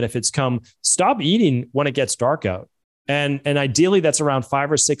fasting benefits come, stop eating when it gets dark out. And ideally that's around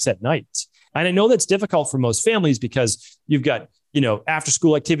 5 or 6 at night. And I know that's difficult for most families because you've got, after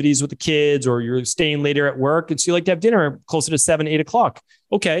school activities with the kids, or you're staying later at work. And so you like to have dinner closer to 7, 8 o'clock.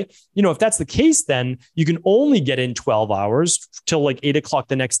 Okay. If that's the case, then you can only get in 12 hours till like 8 o'clock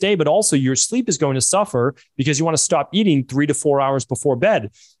the next day. But also your sleep is going to suffer because you want to stop eating 3 to 4 hours before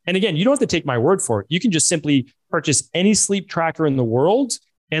bed. And again, you don't have to take my word for it. You can just simply purchase any sleep tracker in the world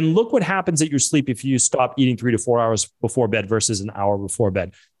and look what happens at your sleep if you stop eating 3 to 4 hours before bed versus an hour before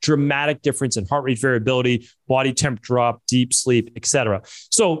bed. Dramatic difference in heart rate variability, body temp drop, deep sleep, etc.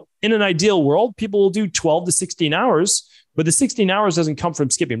 So in an ideal world, people will do 12 to 16 hours, but the 16 hours doesn't come from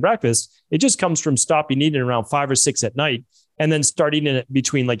skipping breakfast. It just comes from stopping eating around 5 or 6 at night and then starting in it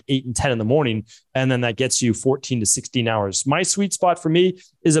between like 8 and 10 in the morning. And then that gets you 14 to 16 hours. My sweet spot for me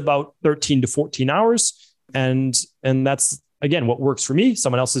is about 13 to 14 hours. And that's, again, what works for me.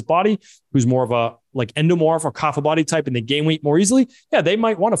 Someone else's body who's more of a like endomorph or kapha body type and they gain weight more easily. Yeah, they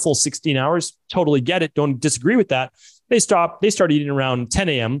might want a full 16 hours. Totally get it. Don't disagree with that. They start eating around 10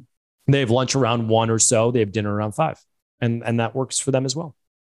 a.m. They have lunch around 1 or so. They have dinner around 5. And that works for them as well.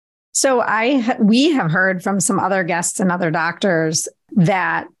 So we have heard from some other guests and other doctors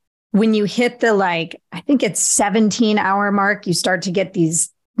that when you hit the I think it's 17-hour mark, you start to get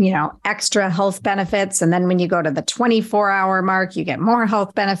these extra health benefits. And then when you go to the 24-hour mark, you get more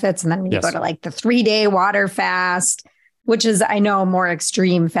health benefits. And then when you go to like the 3-day water fast, which is, I know, more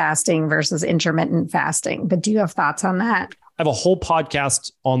extreme fasting versus intermittent fasting. But do you have thoughts on that? I have a whole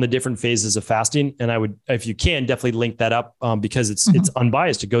podcast on the different phases of fasting. And I would, if you can, definitely link that up because it's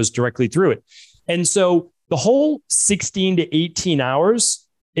unbiased. It goes directly through it. And so the whole 16 to 18 hours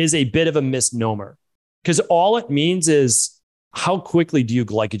is a bit of a misnomer because all it means is how quickly do you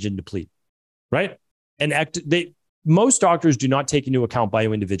glycogen deplete, right? And most doctors do not take into account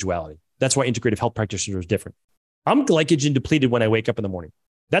bioindividuality. That's why integrative health practitioners are different. I'm glycogen depleted when I wake up in the morning.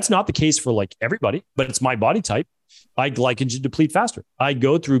 That's not the case for like everybody, but it's my body type. I glycogen deplete faster. I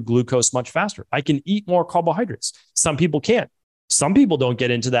go through glucose much faster. I can eat more carbohydrates. Some people can't. Some people don't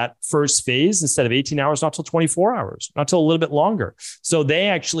get into that first phase instead of 18 hours, not till 24 hours, not till a little bit longer. So they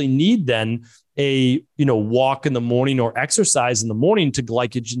actually need then a walk in the morning or exercise in the morning to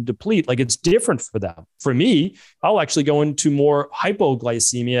glycogen deplete. Like it's different for them. For me, I'll actually go into more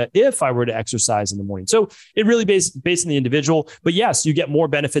hypoglycemia if I were to exercise in the morning. So it really based on the individual. But yes, you get more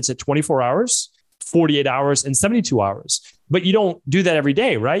benefits at 24 hours, 48 hours, and 72 hours. But you don't do that every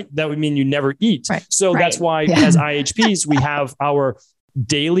day, right? That would mean you never eat. Right. So that's why as IHPs, we have our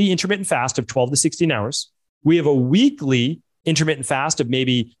daily intermittent fast of 12 to 16 hours. We have a weekly intermittent fast of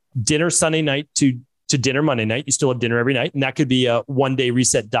maybe dinner Sunday night to dinner Monday night. You still have dinner every night. And that could be a 1-day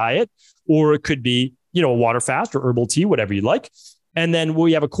reset diet, or it could be, a water fast or herbal tea, whatever you like. And then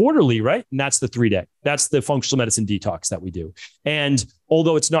we have a quarterly, right? And that's the 3-day. That's the functional medicine detox that we do. And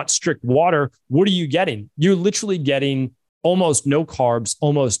although it's not strict water, what are you getting? You're literally getting almost no carbs,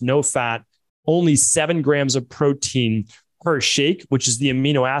 almost no fat, only 7 grams of protein per shake, which is the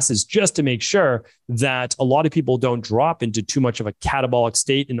amino acids, just to make sure that a lot of people don't drop into too much of a catabolic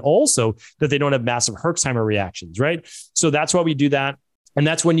state, and also that they don't have massive Herxheimer reactions, right? So that's why we do that. And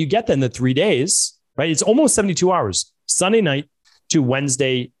that's when you get then the 3 days, right? It's almost 72 hours, Sunday night to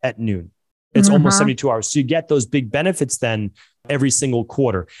Wednesday at noon. It's almost 72 hours. So you get those big benefits then every single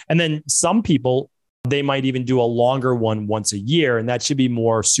quarter. And then some people, they might even do a longer one once a year, and that should be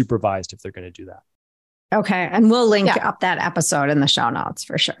more supervised if they're going to do that. Okay. And we'll link up that episode in the show notes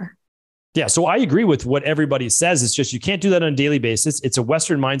for sure. Yeah. So I agree with what everybody says. It's just, you can't do that on a daily basis. It's a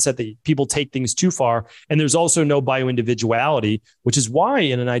Western mindset that people take things too far. And there's also no bioindividuality, which is why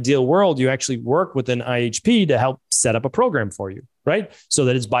in an ideal world, you actually work with an IHP to help set up a program for you, right? So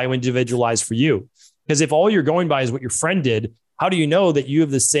that it's bioindividualized for you. Because if all you're going by is what your friend did, how do you know that you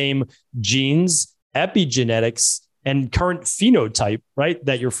have the same genes, epigenetics, and current phenotype, right,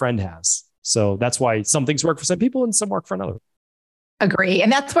 that your friend has? So that's why some things work for some people and some work for another. Agree.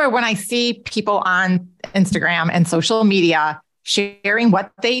 And that's where when I see people on Instagram and social media sharing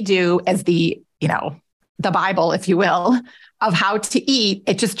what they do as the Bible, if you will, of how to eat,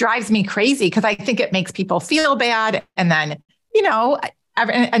 it just drives me crazy because I think it makes people feel bad. And then,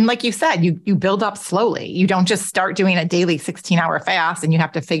 and like you said, you build up slowly. You don't just start doing a daily 16-hour fast and you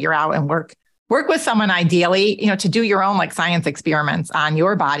have to figure out and work with someone ideally, to do your own like science experiments on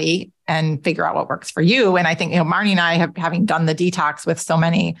your body and figure out what works for you. And I think, Marnie and I having done the detox with so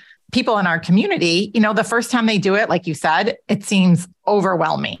many people in our community, the first time they do it, like you said, it seems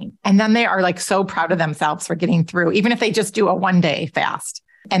overwhelming. And then they are like so proud of themselves for getting through, even if they just do a 1-day fast.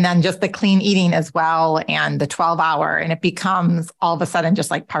 And then just the clean eating as well and the 12-hour. And it becomes all of a sudden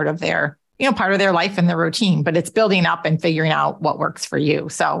just like part of their life and their routine, but it's building up and figuring out what works for you.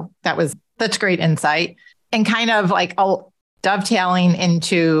 So that was such great insight. And kind of like dovetailing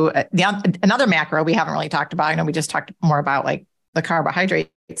into another macro we haven't really talked about. I know we just talked more about like the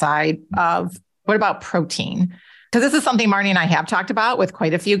carbohydrate side of what about protein? Because this is something Marnie and I have talked about with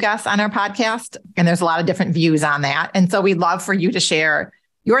quite a few guests on our podcast. And there's a lot of different views on that. And so we'd love for you to share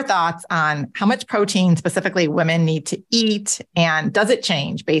your thoughts on how much protein specifically women need to eat. And does it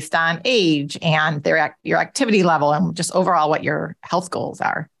change based on age and your activity level and just overall what your health goals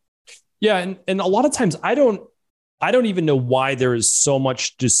are? Yeah. And a lot of times I don't even know why there is so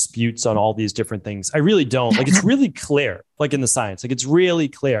much disputes on all these different things. I really don't. Like, it's really clear, like in the science, like it's really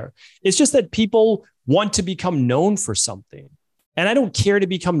clear. It's just that people want to become known for something. And I don't care to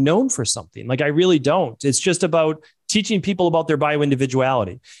become known for something. Like, I really don't. It's just about teaching people about their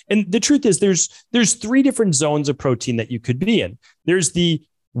bioindividuality. And the truth is there's 3 different zones of protein that you could be in. There's the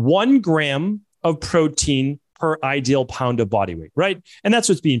 1 gram of protein per ideal pound of body weight, right? And that's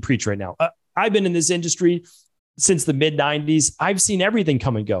what's being preached right now. I've been in this industry since the mid 90s. I've seen everything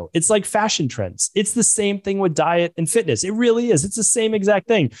come and go. It's like fashion trends. It's the same thing with diet and fitness. It really is. It's the same exact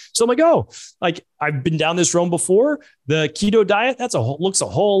thing. So I'm like, I've been down this road before. The keto diet, looks a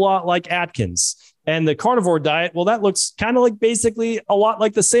whole lot like Atkins. And the carnivore diet, well, that looks kind of like basically a lot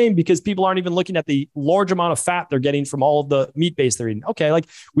like the same because people aren't even looking at the large amount of fat they're getting from all of the meat base they're eating. Okay, like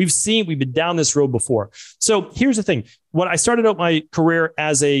we've been down this road before. So here's the thing. When I started out my career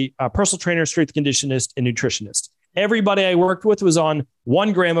as a personal trainer, strength conditionist, and nutritionist, everybody I worked with was on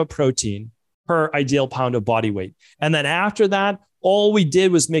 1 gram of protein per ideal pound of body weight. And then after that, all we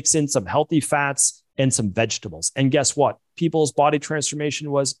did was mix in some healthy fats and some vegetables. And guess what? People's body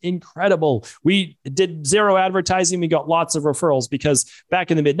transformation was incredible. We did 0 advertising. We got lots of referrals because back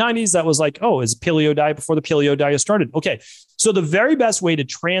in the mid 90s, that was like, it's paleo diet before the paleo diet started. Okay. So the very best way to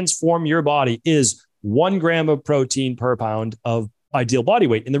transform your body is 1 gram of protein per pound of ideal body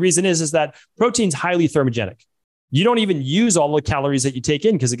weight. And the reason is that protein's highly thermogenic. You don't even use all the calories that you take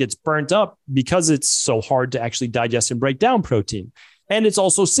in because it gets burnt up because it's so hard to actually digest and break down protein. And it's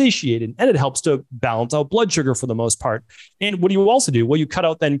also satiated and it helps to balance out blood sugar for the most part. And what do you also do? Well, you cut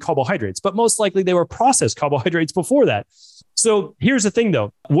out then carbohydrates, but most likely they were processed carbohydrates before that. So here's the thing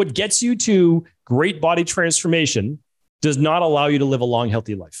though, what gets you to great body transformation does not allow you to live a long,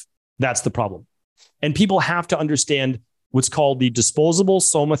 healthy life. That's the problem. And people have to understand what's called the disposable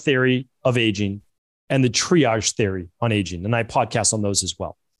soma theory of aging and the triage theory on aging. And I podcast on those as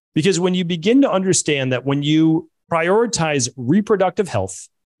well. Because when you begin to understand that when you prioritize reproductive health,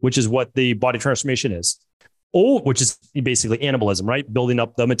 which is what the body transformation is, which is basically anabolism, right? Building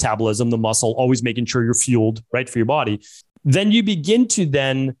up the metabolism, the muscle, always making sure you're fueled, right, for your body. Then you begin to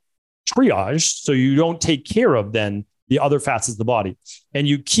then triage. So you don't take care of then the other facets of the body and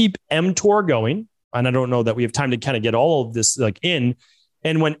you keep mTOR going. And I don't know that we have time to kind of get all of this in.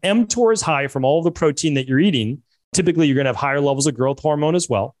 And when mTOR is high from all the protein that you're eating, typically you're going to have higher levels of growth hormone as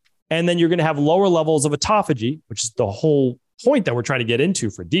well. And then you're going to have lower levels of autophagy, which is the whole point that we're trying to get into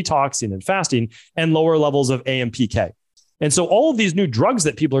for detoxing and fasting, and lower levels of AMPK. And so all of these new drugs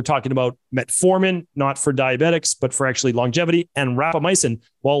that people are talking about, metformin, not for diabetics, but for actually longevity, and rapamycin.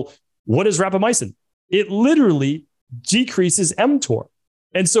 Well, what is rapamycin? It literally decreases mTOR.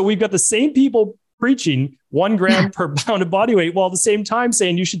 And so we've got the same people preaching 1 gram per pound of body weight, while at the same time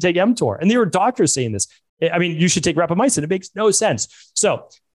saying you should take mTOR. And there are doctors saying this. I mean, you should take rapamycin. It makes no sense. So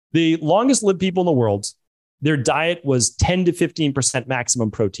the longest lived people in the world, their diet was 10 to 15% maximum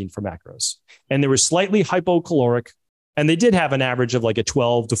protein for macros. And they were slightly hypocaloric. And they did have an average of like a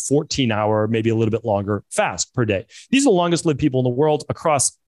 12 to 14 hour, maybe a little bit longer fast per day. These are the longest lived people in the world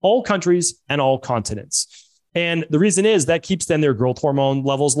across all countries and all continents. And the reason is that keeps then their growth hormone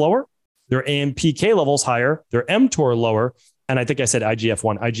levels lower, their AMPK levels higher, their mTOR lower. And I think I said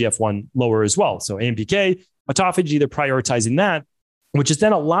IGF-1 lower as well. So AMPK, autophagy, they're prioritizing that. which is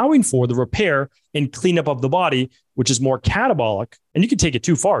then allowing for the repair and cleanup of the body, which is more catabolic. And you can take it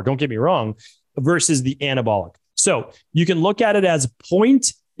too far, don't get me wrong, versus the anabolic. So you can look at it as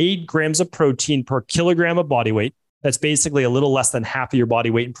 0.8 grams of protein per kilogram of body weight. That's basically a little less than half of your body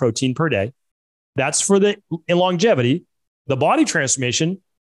weight in protein per day. That's for the longevity. The body transformation,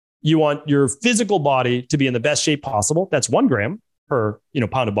 you want your physical body to be in the best shape possible. That's 1 gram per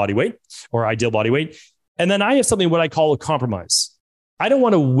pound of body weight or ideal body weight. And then I have something what I call a compromise. I don't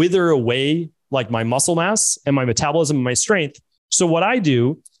want to wither away like my muscle mass and my metabolism and my strength. So what I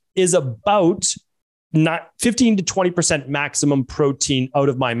do is about not 15 to 20% maximum protein out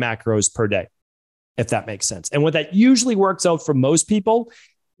of my macros per day, if that makes sense. And what that usually works out for most people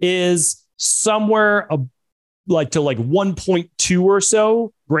is somewhere like 1.2 or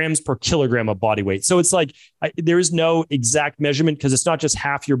so grams per kilogram of body weight. So it's like, there is no exact measurement because it's not just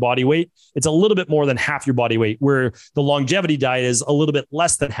half your body weight. It's a little bit more than half your body weight, where the longevity diet is a little bit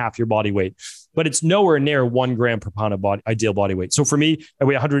less than half your body weight, but it's nowhere near 1 gram per pound of ideal body weight. So for me, I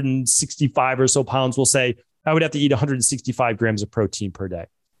weigh 165 or so pounds. We'll say I would have to eat 165 grams of protein per day.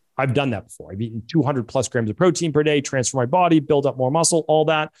 I've done that before. I've eaten 200 plus grams of protein per day, transform my body, build up more muscle, all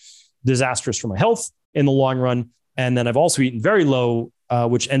that. Disastrous for my health in the long run. And then I've also eaten very low,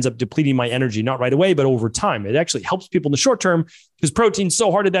 which ends up depleting my energy, not right away, but over time. It actually helps people in the short term because protein's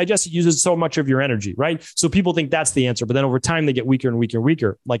so hard to digest. It uses so much of your energy, right? So people think that's the answer, but then over time they get weaker and weaker and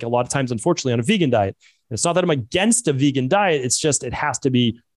weaker. Like a lot of times, unfortunately, on a vegan diet. And it's not that I'm against a vegan diet. It's just, it has to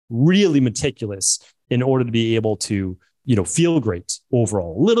be really meticulous in order to be able to, feel great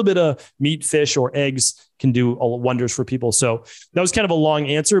overall. A little bit of meat, fish, or eggs can do wonders for people. So that was kind of a long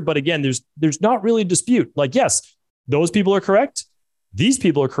answer, but again, there's not really a dispute. Like, yes, those people are correct. These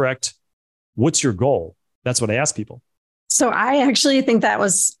people are correct. What's your goal? That's what I ask people. So I actually think that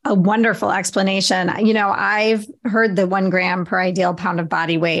was a wonderful explanation. I've heard the 1 gram per ideal pound of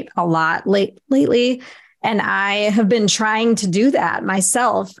body weight a lot lately. And I have been trying to do that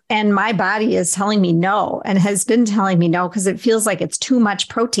myself. And my body is telling me no, and has been telling me no, because it feels like it's too much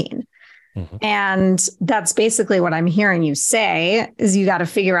protein. Mm-hmm. And that's basically what I'm hearing you say is you got to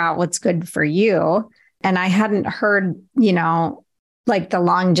figure out what's good for you. And I hadn't heard, like the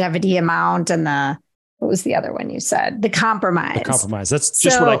longevity amount and what was the other one you said? The compromise. The compromise. That's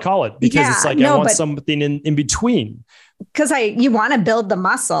just what I call it, because it's like, I want something in between. Because you want to build the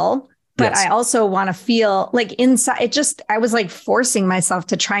muscle, but yes. I also want to feel like inside I was like forcing myself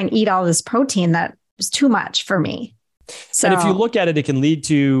to try and eat all this protein that was too much for me. So, and if you look at it, it can lead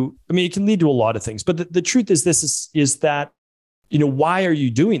to a lot of things. But the truth is is that, why are you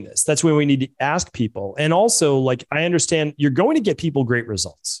doing this? That's when we need to ask people. And also, like, I understand you're going to get people great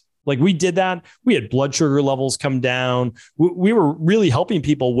results. Like we did that. We had blood sugar levels come down. We were really helping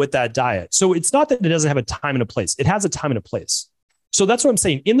people with that diet. So it's not that it doesn't have a time and a place. It has a time and a place. So that's what I'm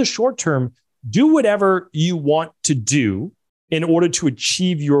saying. In the short term, do whatever you want to do in order to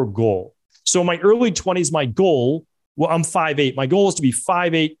achieve your goal. So in my early 20s, my goal, I'm 5'8". My goal is to be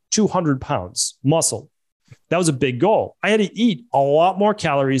 5'8", 200 pounds muscle. That was a big goal. I had to eat a lot more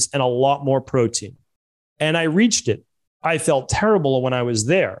calories and a lot more protein. And I reached it. I felt terrible when I was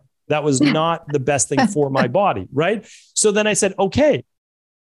there. That was not the best thing for my body, right? So then I said, okay,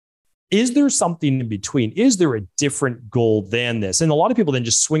 is there something in between? Is there a different goal than this? And a lot of people then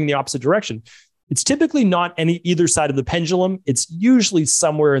just swing the opposite direction. It's typically not either side of the pendulum. It's usually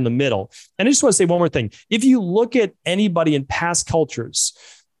somewhere in the middle. And I just want to say one more thing. If you look at anybody in past cultures,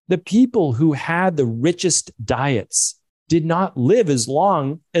 the people who had the richest diets did not live as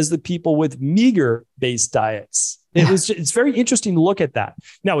long as the people with meager-based diets. It's very interesting to look at that.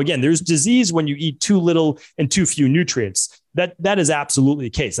 Now, again, there's disease when you eat too little and too few nutrients. That is absolutely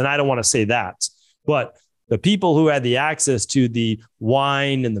the case. And I don't want to say that. But the people who had the access to the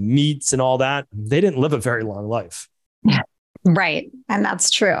wine and the meats and all that, they didn't live a very long life. Right. And that's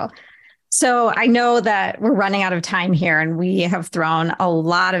true. So I know that we're running out of time here, and we have thrown a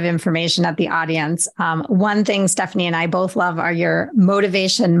lot of information at the audience. One thing Stephanie and I both love are your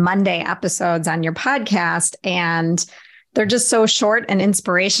Motivation Monday episodes on your podcast, and they're just so short and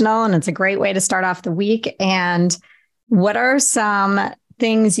inspirational, and it's a great way to start off the week. And what are some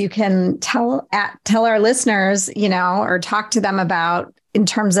things you can tell our listeners, or talk to them about in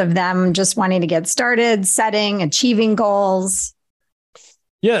terms of them just wanting to get started, achieving goals?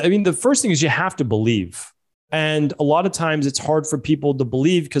 Yeah. I mean, the first thing is you have to believe. And a lot of times it's hard for people to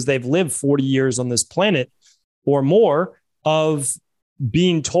believe because they've lived 40 years on this planet or more of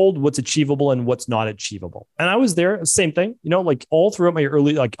being told what's achievable and what's not achievable. And I was there, same thing, like all throughout my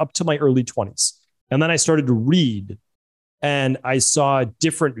up to my early 20s. And then I started to read and I saw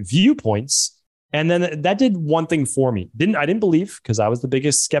different viewpoints. And then that did one thing for me. I didn't believe, because I was the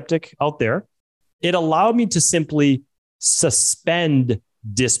biggest skeptic out there. It allowed me to simply suspend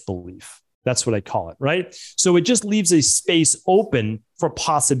disbelief. That's what I call it, right? So it just leaves a space open for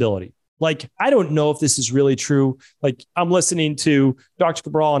possibility. Like, I don't know if this is really true. Like, I'm listening to Dr.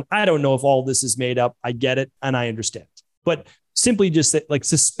 Cabral, and I don't know if all this is made up. I get it, and I understand. But simply just like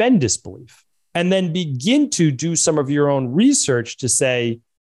suspend disbelief and then begin to do some of your own research to say,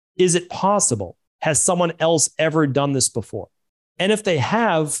 is it possible? Has someone else ever done this before? And if they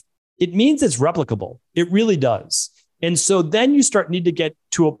have, it means it's replicable. It really does. And so then you need to get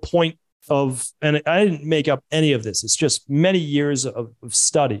to a point of, and I didn't make up any of this. It's just many years of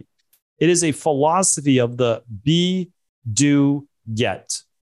study. It is a philosophy of the be, do, get.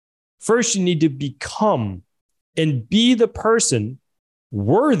 First, you need to become and be the person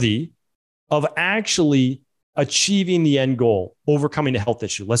worthy of actually achieving the end goal, overcoming a health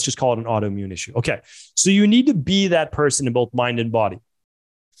issue. Let's just call it an autoimmune issue. Okay. So you need to be that person in both mind and body.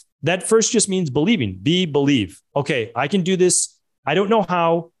 That first just means believing, believe. Okay, I can do this. I don't know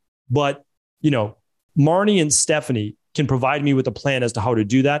how, but Marnie and Stephanie can provide me with a plan as to how to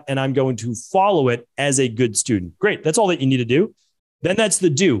do that. And I'm going to follow it as a good student. Great. That's all that you need to do. Then that's the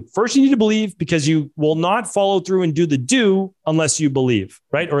do. First, you need to believe, because you will not follow through and do the do unless you believe,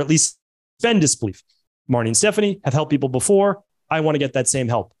 right? Or at least suspend disbelief. Marnie and Stephanie have helped people before. I want to get that same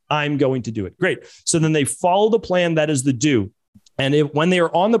help. I'm going to do it. Great. So then they follow the plan. That is the do. And when they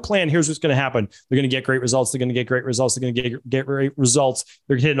are on the plan, here's what's going to happen. They're going to get great results. They're going to get great results. They're going to get great results.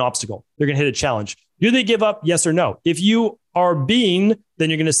 They're going to hit an obstacle. They're going to hit a challenge. Do they give up? Yes or no? If you are then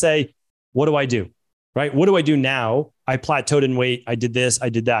you're going to say, what do I do? Right? What do I do now? I plateaued in weight. I did this. I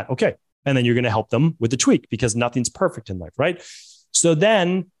did that. Okay. And then you're going to help them with the tweak, because nothing's perfect in life, right? So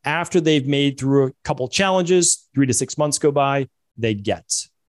then after they've made through a couple challenges, 3 to 6 months go by, they get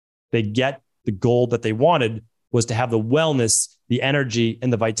the goal that they wanted, was to have the wellness, the energy,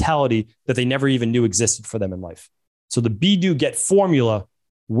 and the vitality that they never even knew existed for them in life. So the be, do, get formula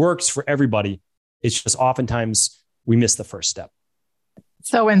works for everybody. It's just oftentimes we miss the first step.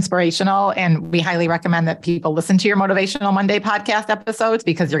 So inspirational. And we highly recommend that people listen to your Motivational Monday podcast episodes,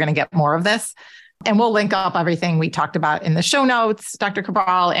 because you're going to get more of this. And we'll link up everything we talked about in the show notes, Dr.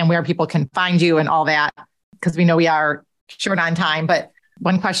 Cabral, and where people can find you and all that, because we know we are short on time. But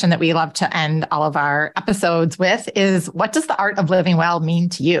one question that we love to end all of our episodes with is, what does the art of living well mean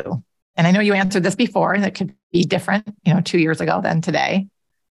to you? And I know you answered this before, and it could be different, 2 years ago than today.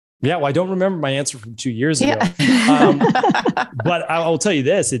 Yeah, well, I don't remember my answer from 2 years ago. But I'll tell you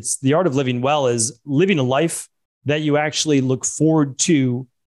this, it's the art of living well is living a life that you actually look forward to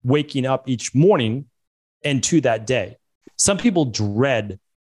waking up each morning and to that day. Some people dread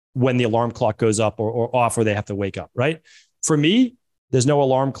when the alarm clock goes up or off, or they have to wake up, right? For me, there's no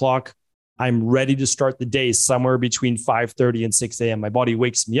alarm clock. I'm ready to start the day somewhere between 5:30 and 6 a.m. My body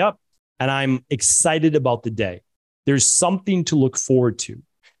wakes me up and I'm excited about the day. There's something to look forward to.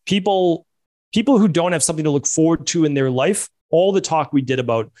 People who don't have something to look forward to in their life, all the talk we did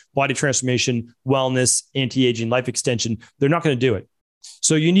about body transformation, wellness, anti-aging, life extension, they're not going to do it.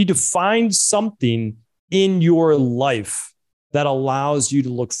 So you need to find something in your life that allows you to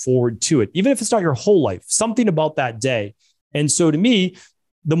look forward to it, even if it's not your whole life, something about that day. And so to me,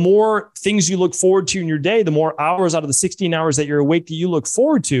 the more things you look forward to in your day, the more hours out of the 16 hours that you're awake that you look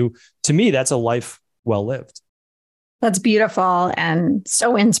forward to me, that's a life well lived. That's beautiful and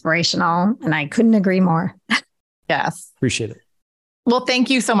so inspirational. And I couldn't agree more. Yes. Appreciate it. Well, thank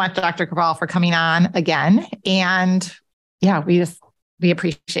you so much, Dr. Cabral, for coming on again. And yeah, we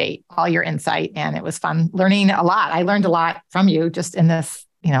appreciate all your insight, and it was fun learning a lot. I learned a lot from you just in this,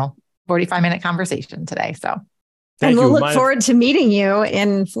 45-minute conversation today. So and we'll look forward to meeting you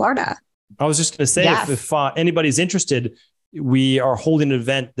in Florida. I was just going to say, yes. if anybody's interested, we are holding an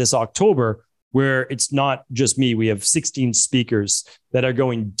event this October where it's not just me. We have 16 speakers that are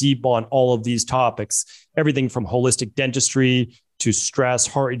going deep on all of these topics, everything from holistic dentistry to stress,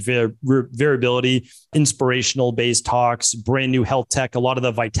 heart rate variability, inspirational based talks, brand new health tech, a lot of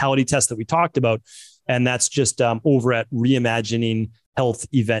the vitality tests that we talked about. And that's just over at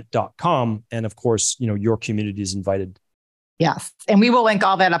reimagininghealthevent.com. And of course, your community is invited. Yes. And we will link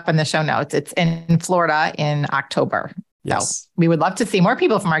all that up in the show notes. It's in Florida in October. Yes. So we would love to see more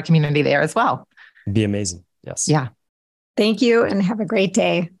people from our community there as well. It'd be amazing. Yes. Yeah. Thank you and have a great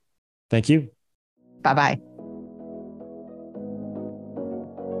day. Thank you. Bye-bye.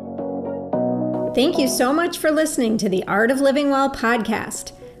 Thank you so much for listening to the Art of Living Well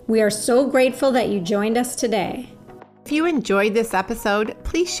podcast. We are so grateful that you joined us today. If you enjoyed this episode,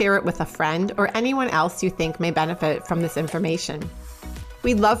 please share it with a friend or anyone else you think may benefit from this information.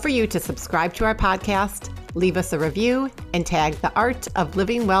 We'd love for you to subscribe to our podcast, leave us a review, and tag the Art of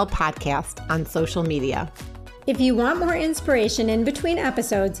Living Well podcast on social media. If you want more inspiration in between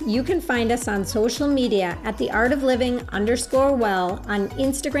episodes, you can find us on social media at theartofliving_well on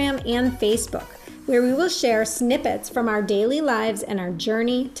Instagram and Facebook, where we will share snippets from our daily lives and our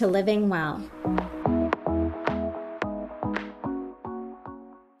journey to living well.